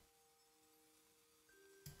counters.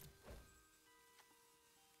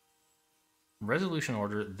 Resolution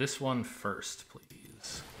order, this one first,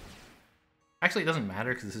 please. Actually, it doesn't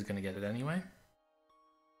matter because this is going to get it anyway.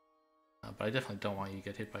 But I definitely don't want you to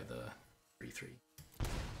get hit by the 3-3.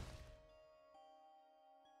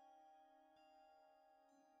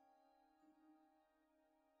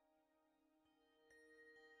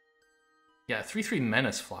 Yeah, 3-3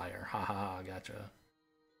 Menace Flyer. Ha ha ha, gotcha.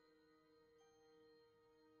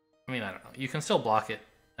 I mean, I don't know. You can still block it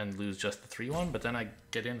and lose just the 3-1, but then I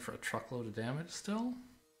get in for a truckload of damage still.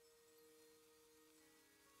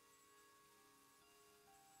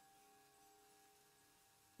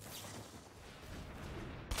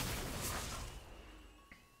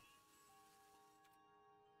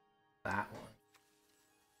 That one.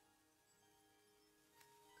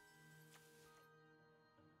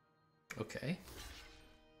 Okay.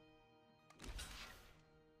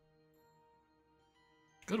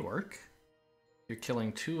 Good work. You're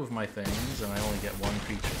killing 2 of my things, and I only get 1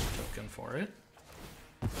 creature token for it.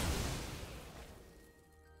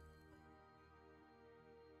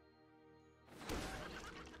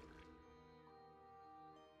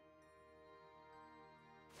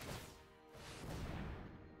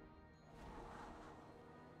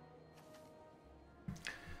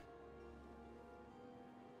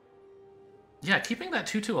 Yeah, keeping that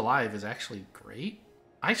 2-2 alive is actually great.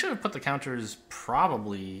 I should have put the counters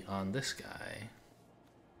probably on this guy.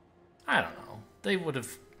 I don't know. They would have...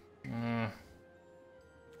 it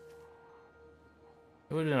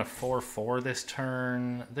would have been a 4-4 this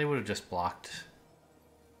turn. They would have just blocked.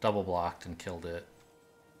 Double blocked and killed it.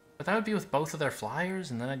 But that would be with both of their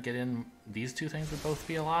flyers, and then I'd get in... These 2 things would both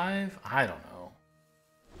be alive? I don't know.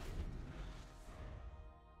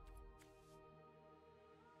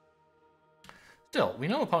 Still, we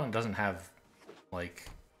know opponent doesn't have, like,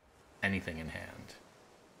 anything in hand.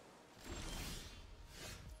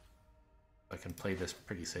 I can play this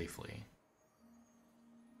pretty safely.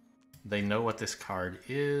 They know what this card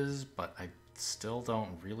is, but I still don't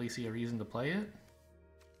really see a reason to play it.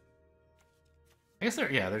 I guess their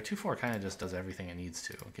 2-4 kind of just does everything it needs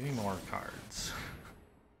to. Give me more cards.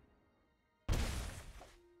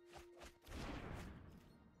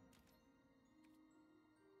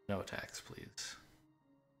 No attacks, please.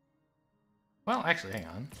 Well, actually, hang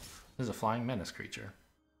on. This is a flying menace creature.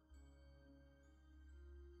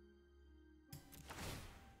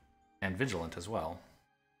 And vigilant as well.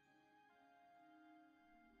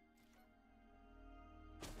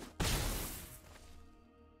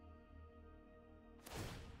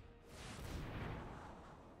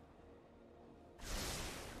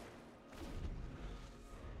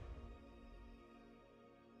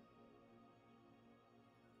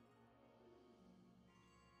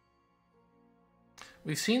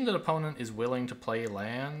 We've seen that opponent is willing to play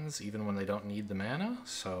lands even when they don't need the mana,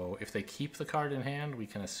 so if they keep the card in hand, we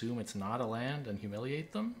can assume it's not a land and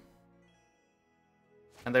humiliate them.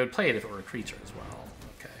 And they would play it if it were a creature as well.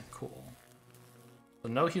 Okay, cool. So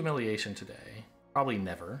no humiliation today. Probably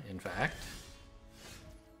never, in fact.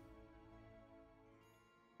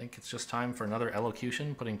 I think it's just time for another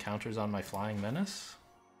elocution, putting counters on my flying menace.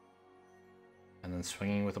 And then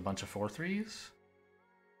swinging with a bunch of 4-3s.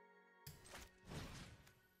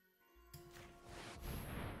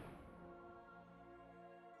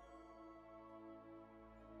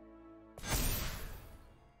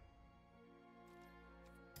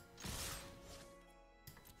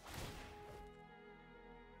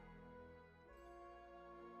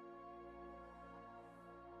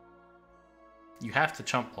 You have to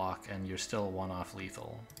chump block, and you're still 1 off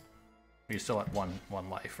lethal. You're still at one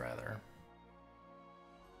life, rather.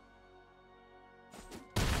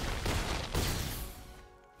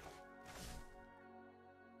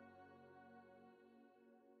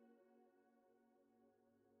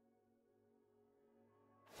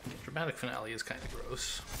 Dramatic Finale is kind of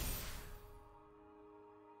gross.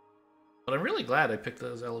 But I'm really glad I picked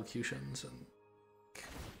those elocutions. And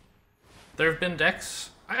there have been decks...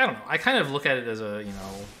 I don't know. I kind of look at it as a,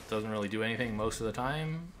 doesn't really do anything most of the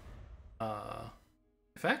time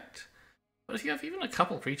effect. But if you have even a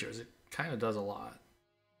couple creatures, it kind of does a lot.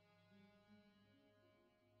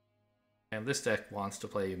 And this deck wants to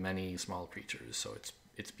play many small creatures, so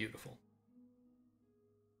it's beautiful.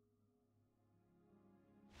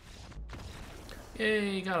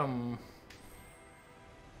 Yay, got him.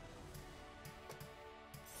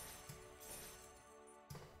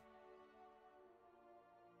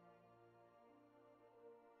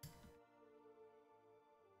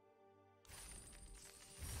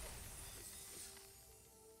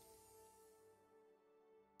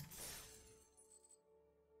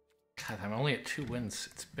 God, I'm only at 2 wins.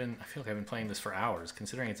 I feel like I've been playing this for hours,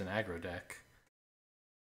 considering it's an aggro deck.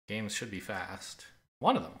 Games should be fast.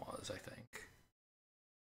 One of them was, I think.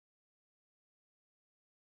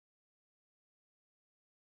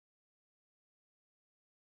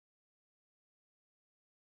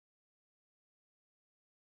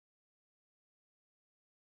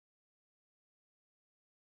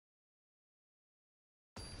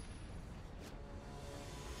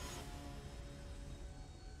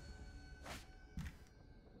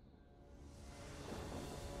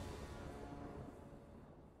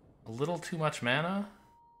 A little too much mana,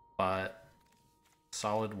 but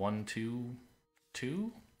solid 1-2-2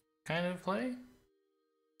 kind of play.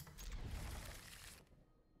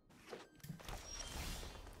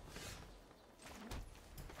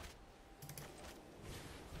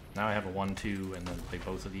 Now I have a 1-2 and then play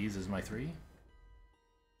both of these as my 3.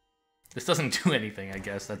 This doesn't do anything, I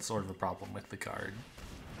guess. That's sort of a problem with the card.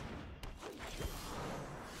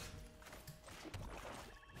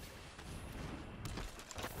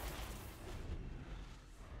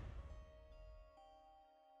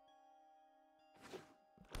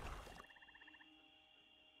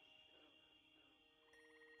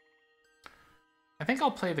 I think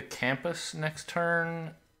I'll play the Campus next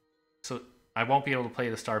turn, so I won't be able to play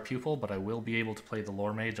the Star Pupil, but I will be able to play the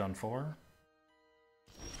Lore Mage on 4.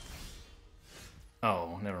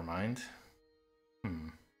 Oh, never mind.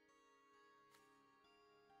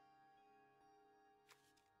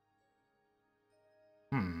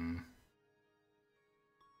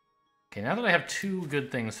 Okay, now that I have 2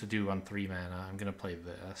 good things to do on 3 mana, I'm gonna play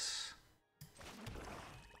this.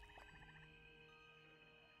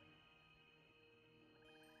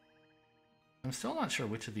 I'm still not sure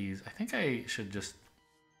which of these. I think I should just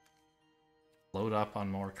load up on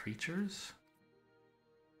more creatures.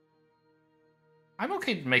 I'm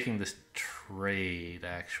okay making this trade,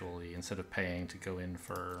 actually, instead of paying to go in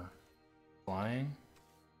for flying.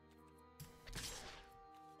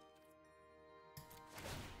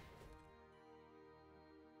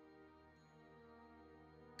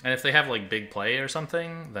 And if they have, like, big play or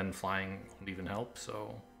something, then flying won't even help,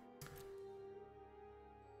 so...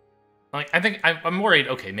 Like, I think I'm worried,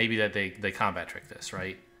 okay, maybe that they combat trick this,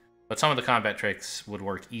 right? But some of the combat tricks would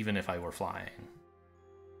work even if I were flying.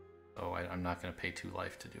 So I'm not going to pay 2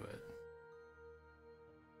 life to do it.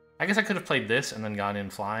 I guess I could have played this and then gone in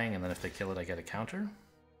flying, and then if they kill it, I get a counter.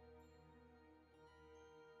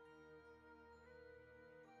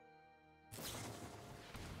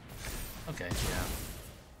 Okay, yeah.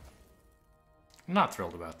 I'm not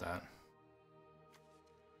thrilled about that.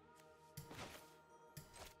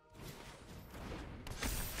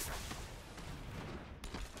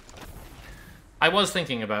 I was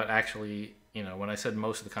thinking about actually, you know, when I said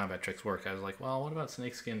most of the combat tricks work, I was like, well, what about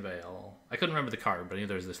Snakeskin Veil? I couldn't remember the card, but I knew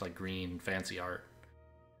there was this like green fancy art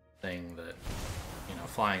thing that, you know,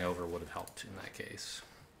 flying over would have helped in that case.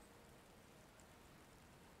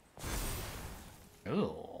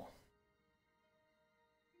 Ooh.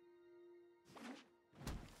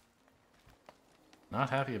 Not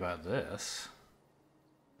happy about this.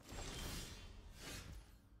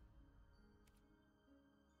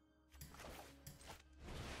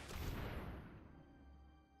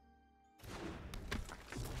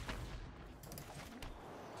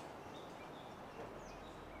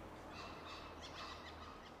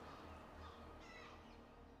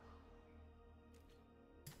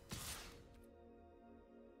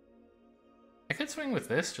 I could swing with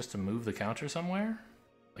this just to move the counter somewhere,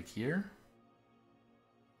 like here.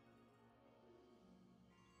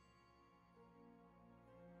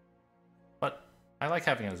 But I like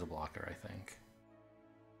having it as a blocker, I think.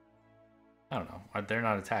 I don't know. They're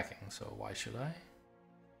not attacking, so why should I?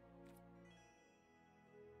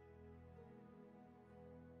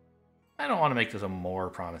 I don't want to make this a more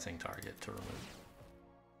promising target to remove.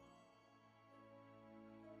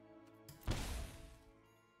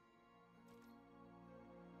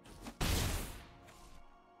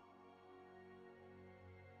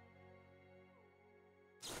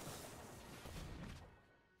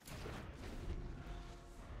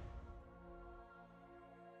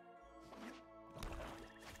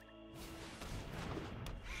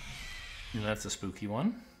 And that's a spooky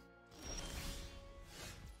one.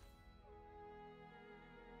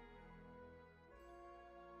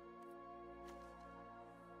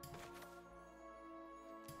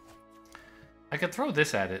 I could throw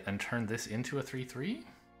this at it and turn this into a 3/3.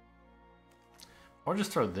 Or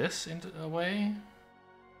just throw this into away.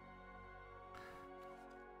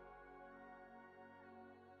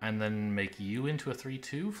 And then make you into a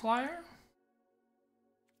 3/2 flyer?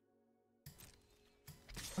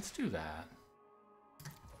 Let's do that.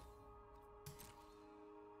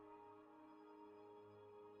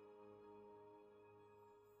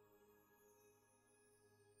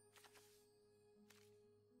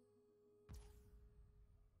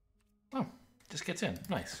 Just gets in.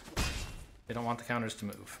 Nice. They don't want the counters to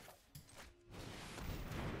move.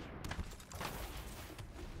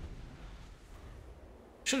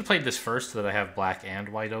 Should have played this first so that I have black and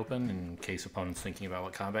white open in case opponents thinking about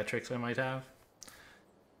what combat tricks I might have.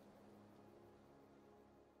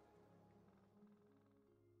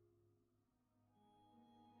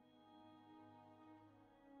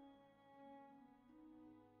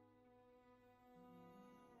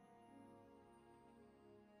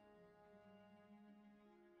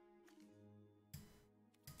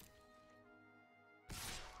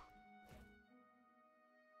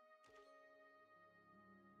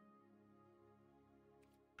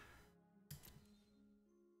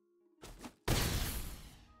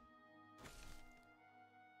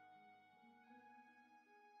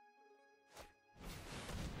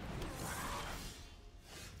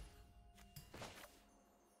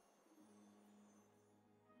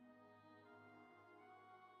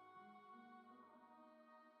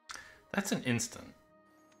 That's an instant.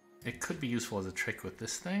 It could be useful as a trick with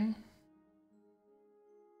this thing,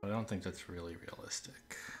 but I don't think that's really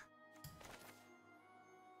realistic.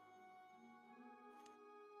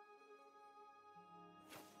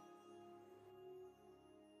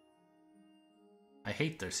 I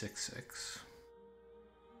hate their 6/6.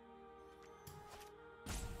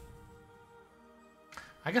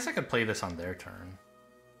 I guess I could play this on their turn.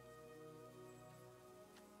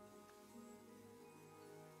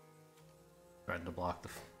 Tried to block the...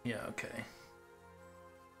 Yeah, okay.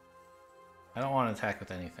 I don't want to attack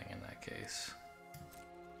with anything in that case.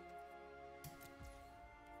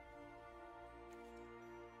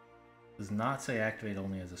 Does not say activate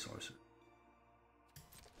only as a sorcerer.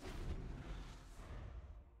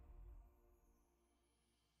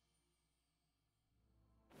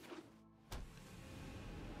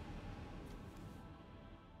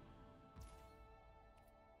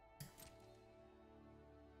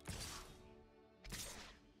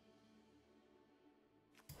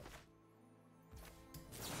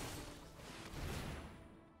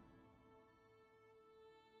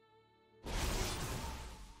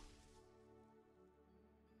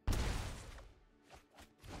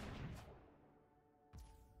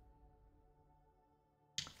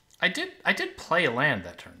 I did play a land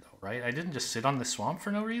that turn though, right? I didn't just sit on the swamp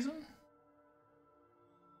for no reason?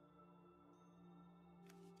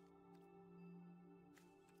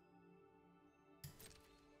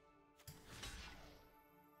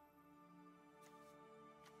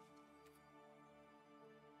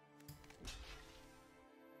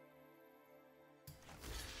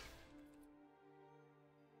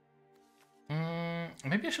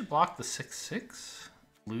 Maybe I should block the 6/6?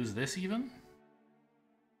 Lose this even?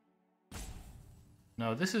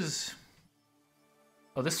 No, this is...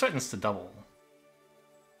 Oh, this threatens to double.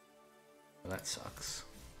 Oh, that sucks.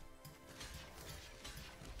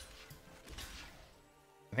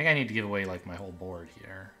 I think I need to give away, like, my whole board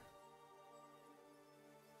here.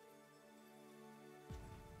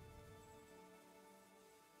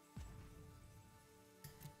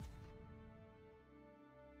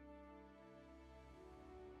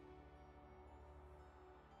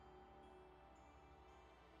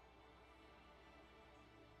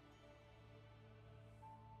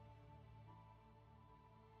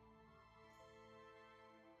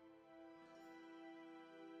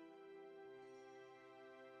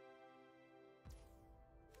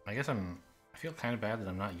 I guess I feel kind of bad that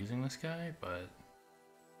I'm not using this guy, but...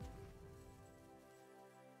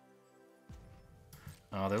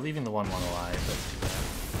 Oh, they're leaving the 1/1 alive. That's too bad.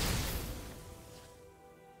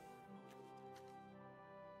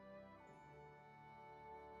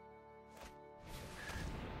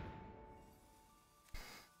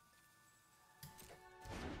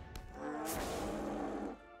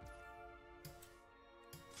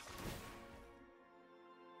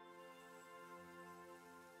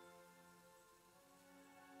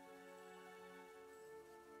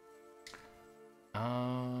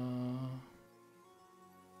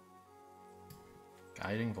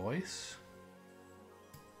 Guiding voice?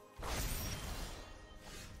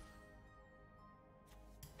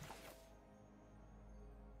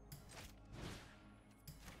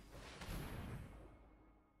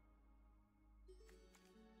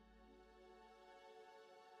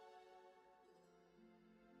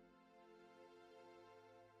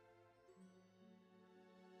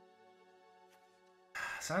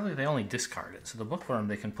 Sadly, they only discard it, so the bookworm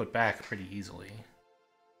they can put back pretty easily.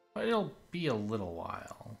 But it'll be a little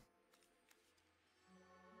while.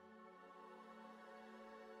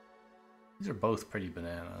 These are both pretty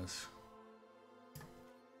bananas.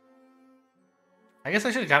 I guess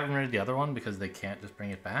I should have gotten rid of the other one because they can't just bring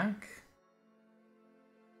it back?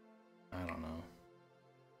 I don't know.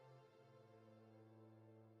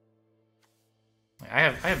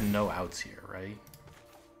 I have no outs here, right?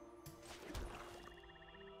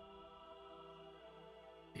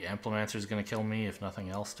 The Implementor is going to kill me if nothing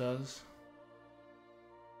else does.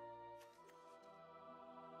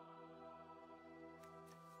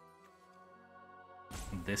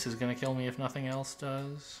 This is going to kill me if nothing else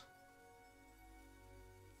does.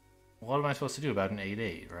 What am I supposed to do about an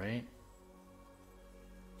 8/8, right?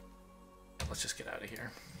 Let's just get out of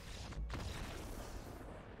here.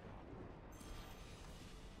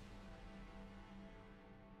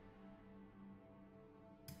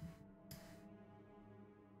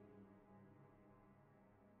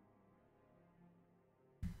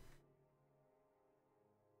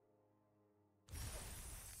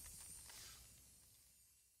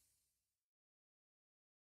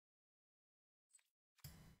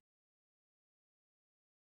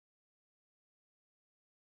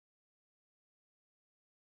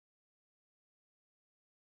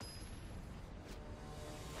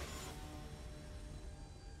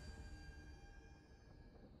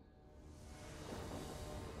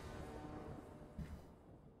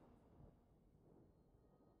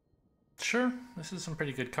 Sure, this is some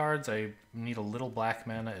pretty good cards. I need a little black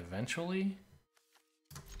mana eventually.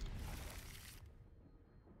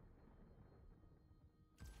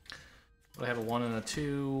 But I have a 1 and a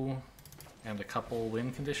 2, and a couple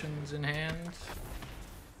win conditions in hand.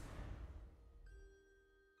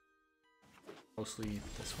 Mostly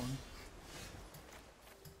this one.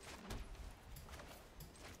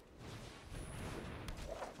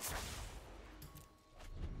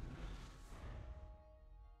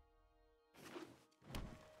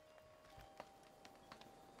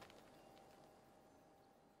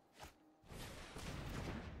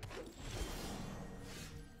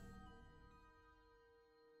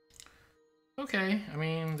 Okay, I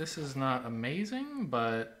mean, this is not amazing,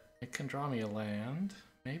 but it can draw me a land,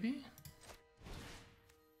 maybe?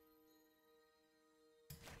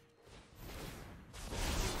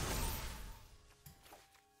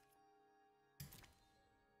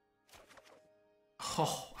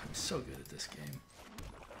 Oh, I'm so good at this game.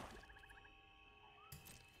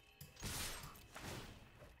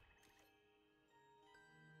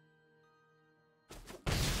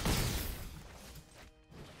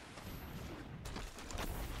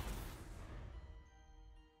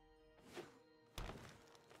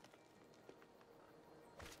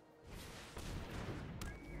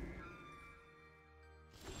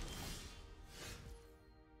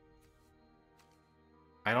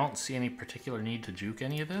 I don't see any particular need to juke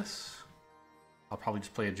any of this. I'll probably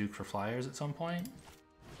just play a juke for flyers at some point.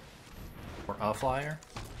 Or a flyer.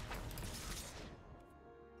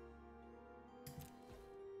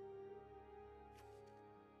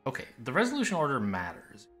 Okay, the resolution order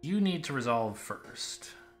matters. You need to resolve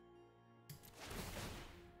first.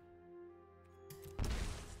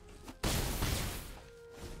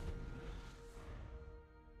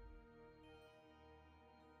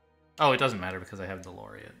 Oh, it doesn't matter because I have the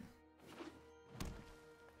Laureate.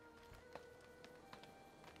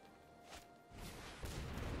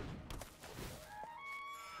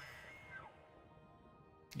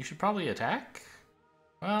 You should probably attack?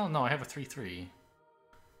 Well, no, I have a 3/3.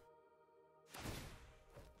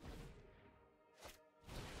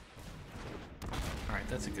 Alright,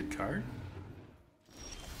 that's a good card.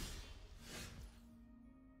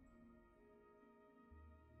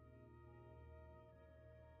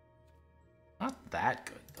 Not that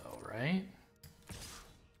good, though, right?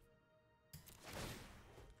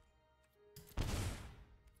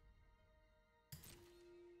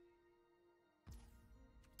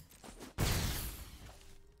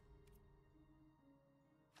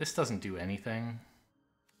 This doesn't do anything.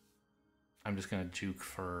 I'm just gonna juke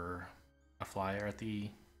for a flyer at the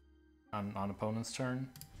on opponent's turn,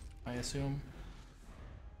 I assume.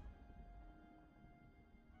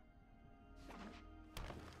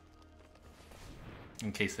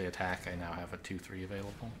 In case they attack, I now have a 2/3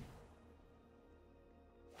 available.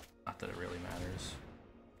 Not that it really matters.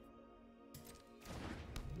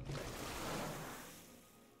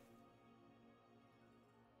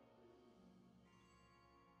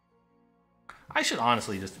 I should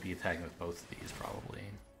honestly just be attacking with both of these, probably.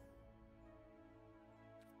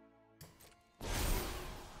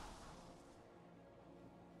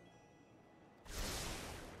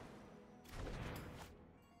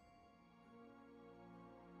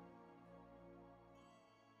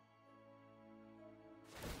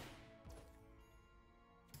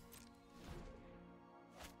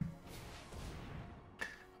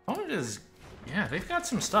 Opponent is... yeah, they've got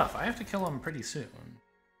some stuff. I have to kill them pretty soon.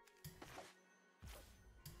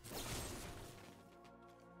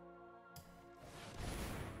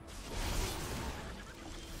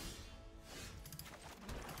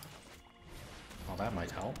 that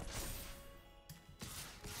might help.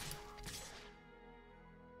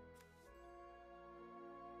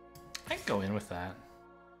 I can go in with that.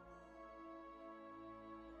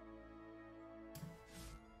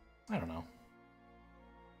 I don't know.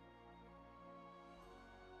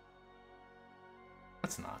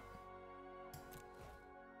 Let's not.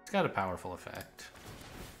 It's got a powerful effect.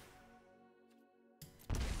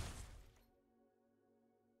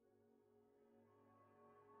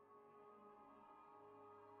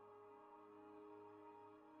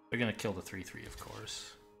 They're gonna kill the 3/3, of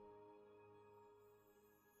course.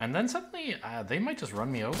 And then suddenly, they might just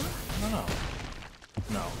run me over? I don't know.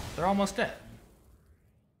 No, they're almost dead.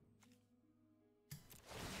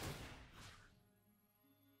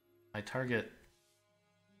 I target,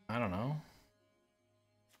 I don't know,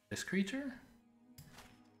 this creature?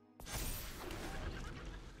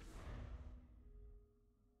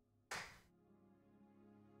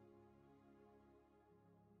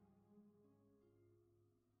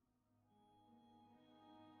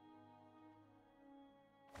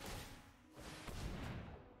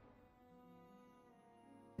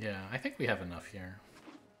 Yeah, I think we have enough here.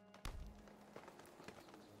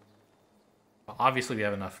 Well, obviously we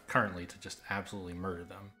have enough currently to just absolutely murder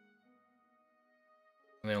them.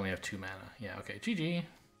 And they only have 2 mana. Yeah, okay, GG.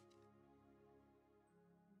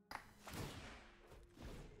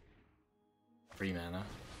 Three mana.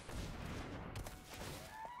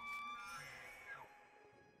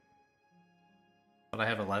 But I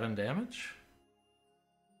have 11 damage?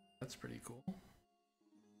 That's pretty cool.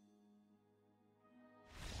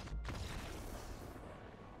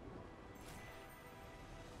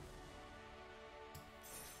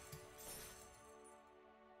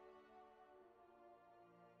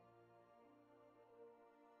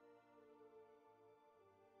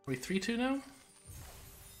 Are we 3-2 now? I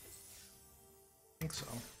think so.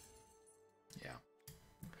 Yeah.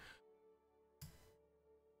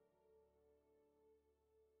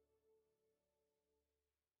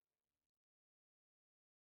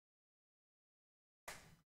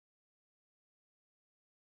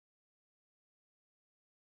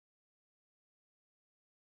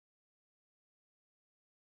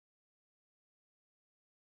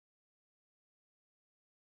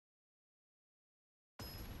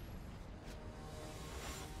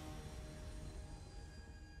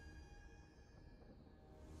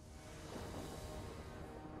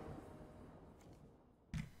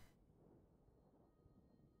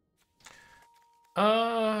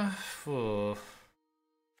 Phew.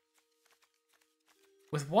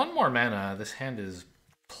 With 1 more mana, this hand is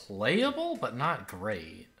playable, but not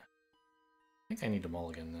great. I think I need to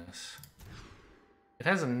mulligan this. It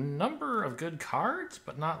has a number of good cards,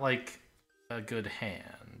 but not like a good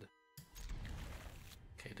hand.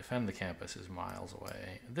 Okay, defend the campus is miles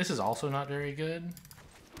away. This is also not very good.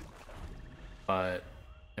 But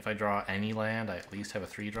if I draw any land, I at least have a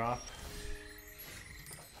 3-drop.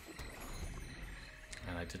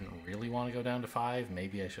 And I didn't really want to go down to 5.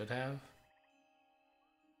 Maybe I should have.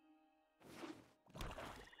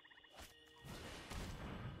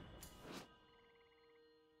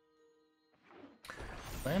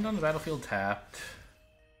 Land on the battlefield tapped.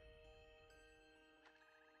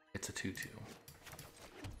 It's a 2/2.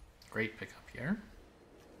 Great pickup here.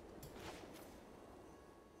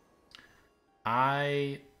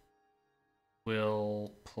 I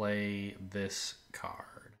will play this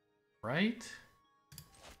card, right?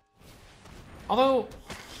 Although,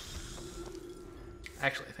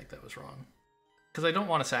 actually, I think that was wrong. Because I don't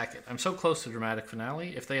want to sack it. I'm so close to Dramatic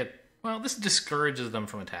Finale. If they had, well, this discourages them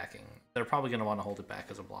from attacking. They're probably going to want to hold it back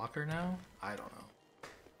as a blocker now. I don't know.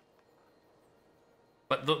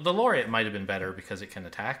 But the Laureate might have been better because it can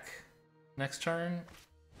attack next turn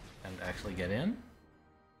and actually get in.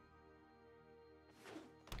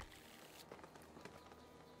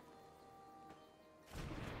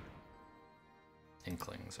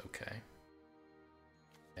 Inklings, okay.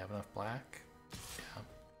 You have enough black? Yeah.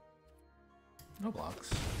 No blocks.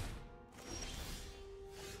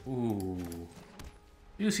 Ooh.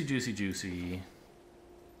 Juicy, juicy, juicy.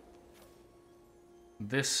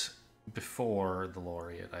 This before the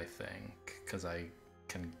Laureate, I think, because I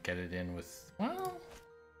can get it in with, well...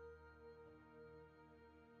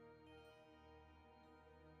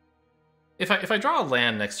 If I draw a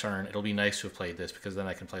land next turn, it'll be nice to have played this, because then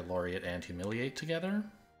I can play Laureate and Humiliate together.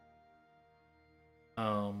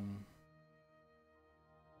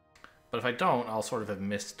 But if I don't, I'll sort of have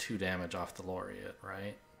missed 2 damage off the Laureate,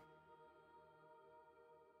 right?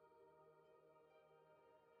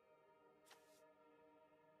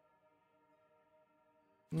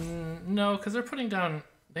 No, because they're putting down...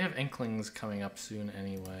 They have Inklings coming up soon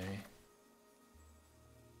anyway.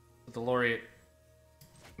 But the Laureate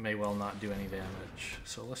may well not do any damage,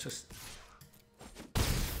 so let's just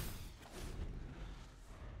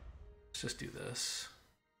do this.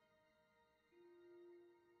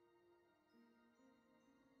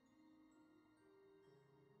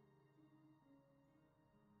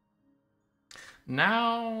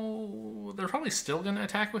 Now they're probably still going to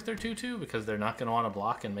attack with their 2/2 because they're not going to want to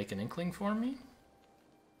block and make an Inkling for me.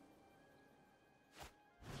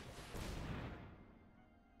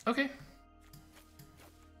 Okay.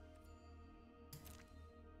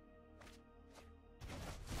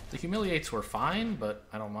 The Humiliates were fine, but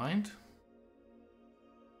I don't mind.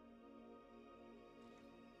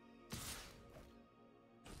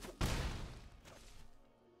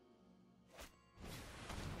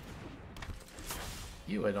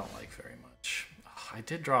 You I don't like very much. Oh, I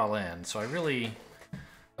did draw land, so I really...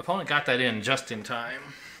 Opponent got that in just in time.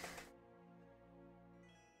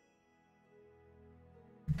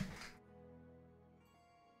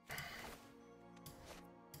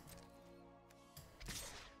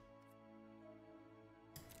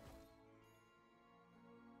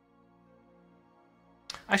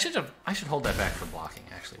 I should hold that back for blocking,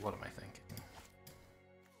 actually. What am I thinking?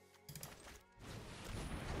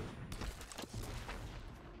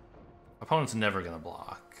 Opponent's never gonna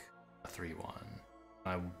block a 3/1.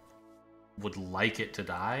 I would like it to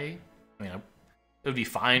die. I mean, it would be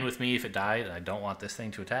fine with me if it died, and I don't want this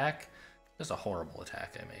thing to attack. Just a horrible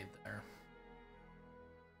attack I made there.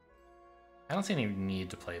 I don't see any need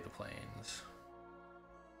to play the planes.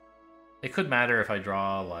 It could matter if I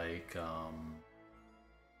draw, like,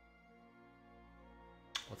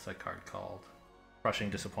 what's that card called? Crushing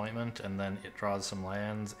Disappointment, and then it draws some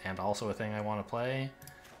lands and also a thing I want to play.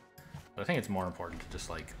 But I think it's more important to just,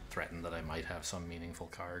 like, threaten that I might have some meaningful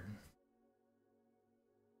card.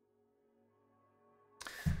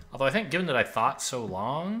 Although I think, given that I thought so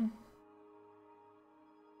long,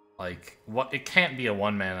 like, it can't be a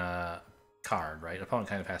 1-mana card, right? Opponent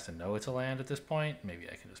kind of has to know it's a land at this point. Maybe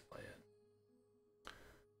I can just play it.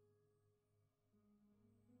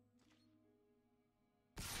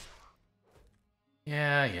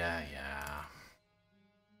 Yeah.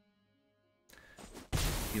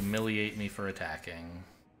 Humiliate me for attacking.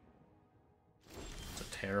 It's a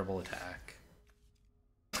terrible attack.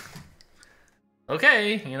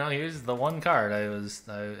 Okay, you know, here's the one card I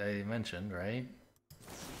mentioned, right?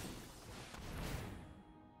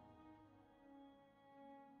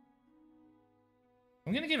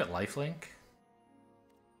 I'm gonna give it lifelink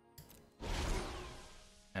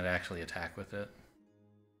and actually attack with it.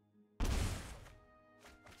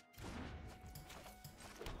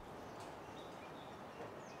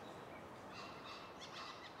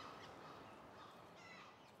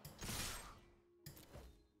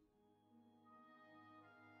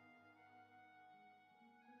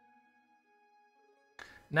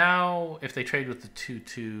 Now, if they trade with the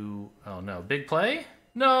 2/2... Oh no, big play?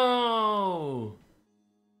 No!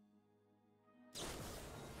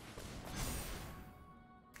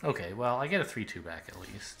 Okay, well, I get a 3/2 back at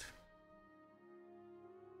least.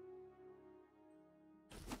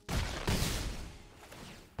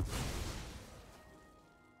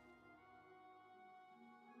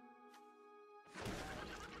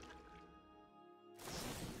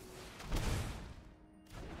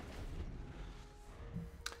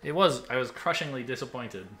 I was crushingly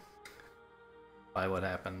disappointed by what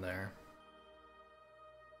happened there.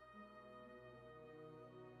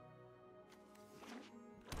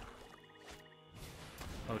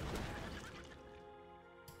 Oh.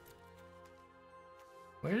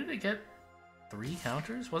 Where did it get 3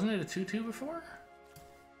 counters? Wasn't it a 2/2 before?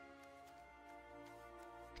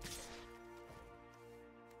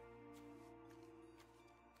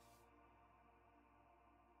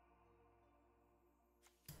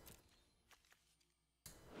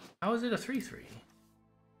 How is it a 3/3?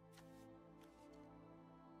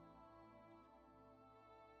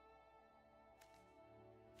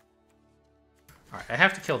 Alright, I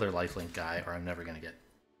have to kill their lifelink guy or I'm never going to get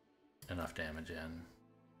enough damage in.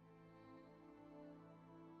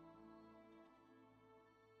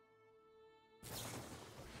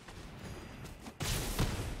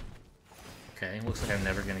 Okay, looks like I'm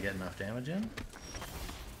never going to get enough damage in.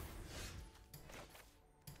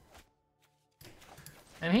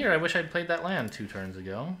 And here, I wish I'd played that land 2 turns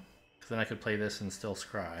ago, because then I could play this and still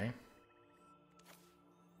scry.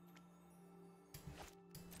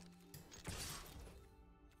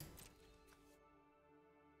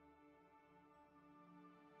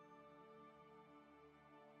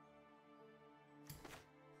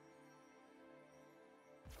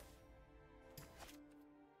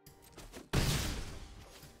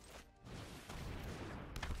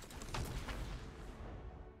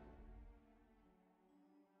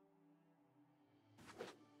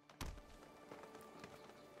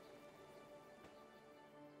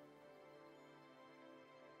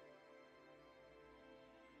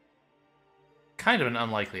 kind of an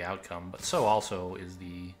unlikely outcome, but so also is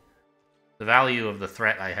the value of the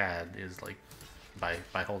threat I had is like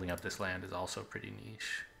by holding up this land is also pretty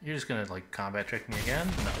niche. You're just gonna like combat trick me again?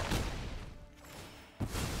 No.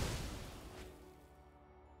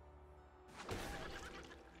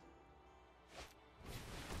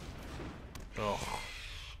 Oh.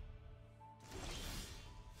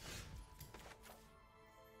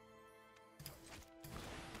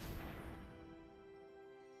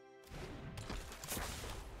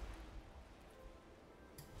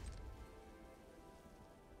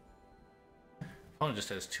 Opponent just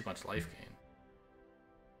has too much life gain.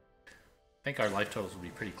 I think our life totals would be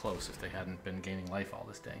pretty close if they hadn't been gaining life all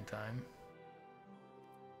this dang time.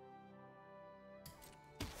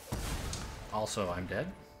 Also, I'm dead.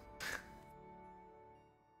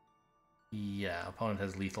 Yeah, opponent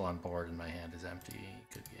has lethal on board and my hand is empty.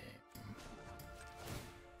 Good game.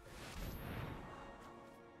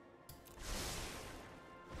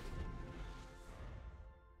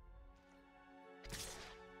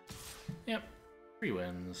 Yep, 3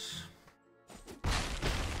 wins.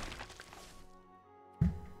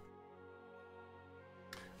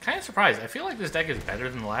 Kind of surprised. I feel like this deck is better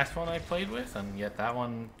than the last one I played with, and yet that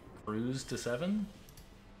one cruised to 7.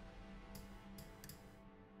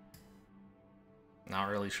 Not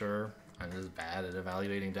really sure. I'm just bad at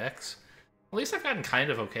evaluating decks. At least I've gotten kind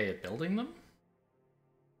of okay at building them.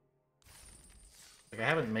 Like, I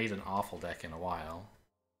haven't made an awful deck in a while.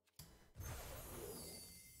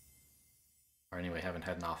 Or anyway, haven't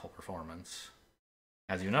had an awful performance.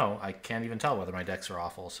 As you know, I can't even tell whether my decks are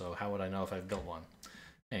awful, so how would I know if I've built one?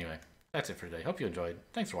 Anyway, that's it for today. Hope you enjoyed.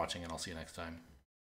 Thanks for watching, and I'll see you next time.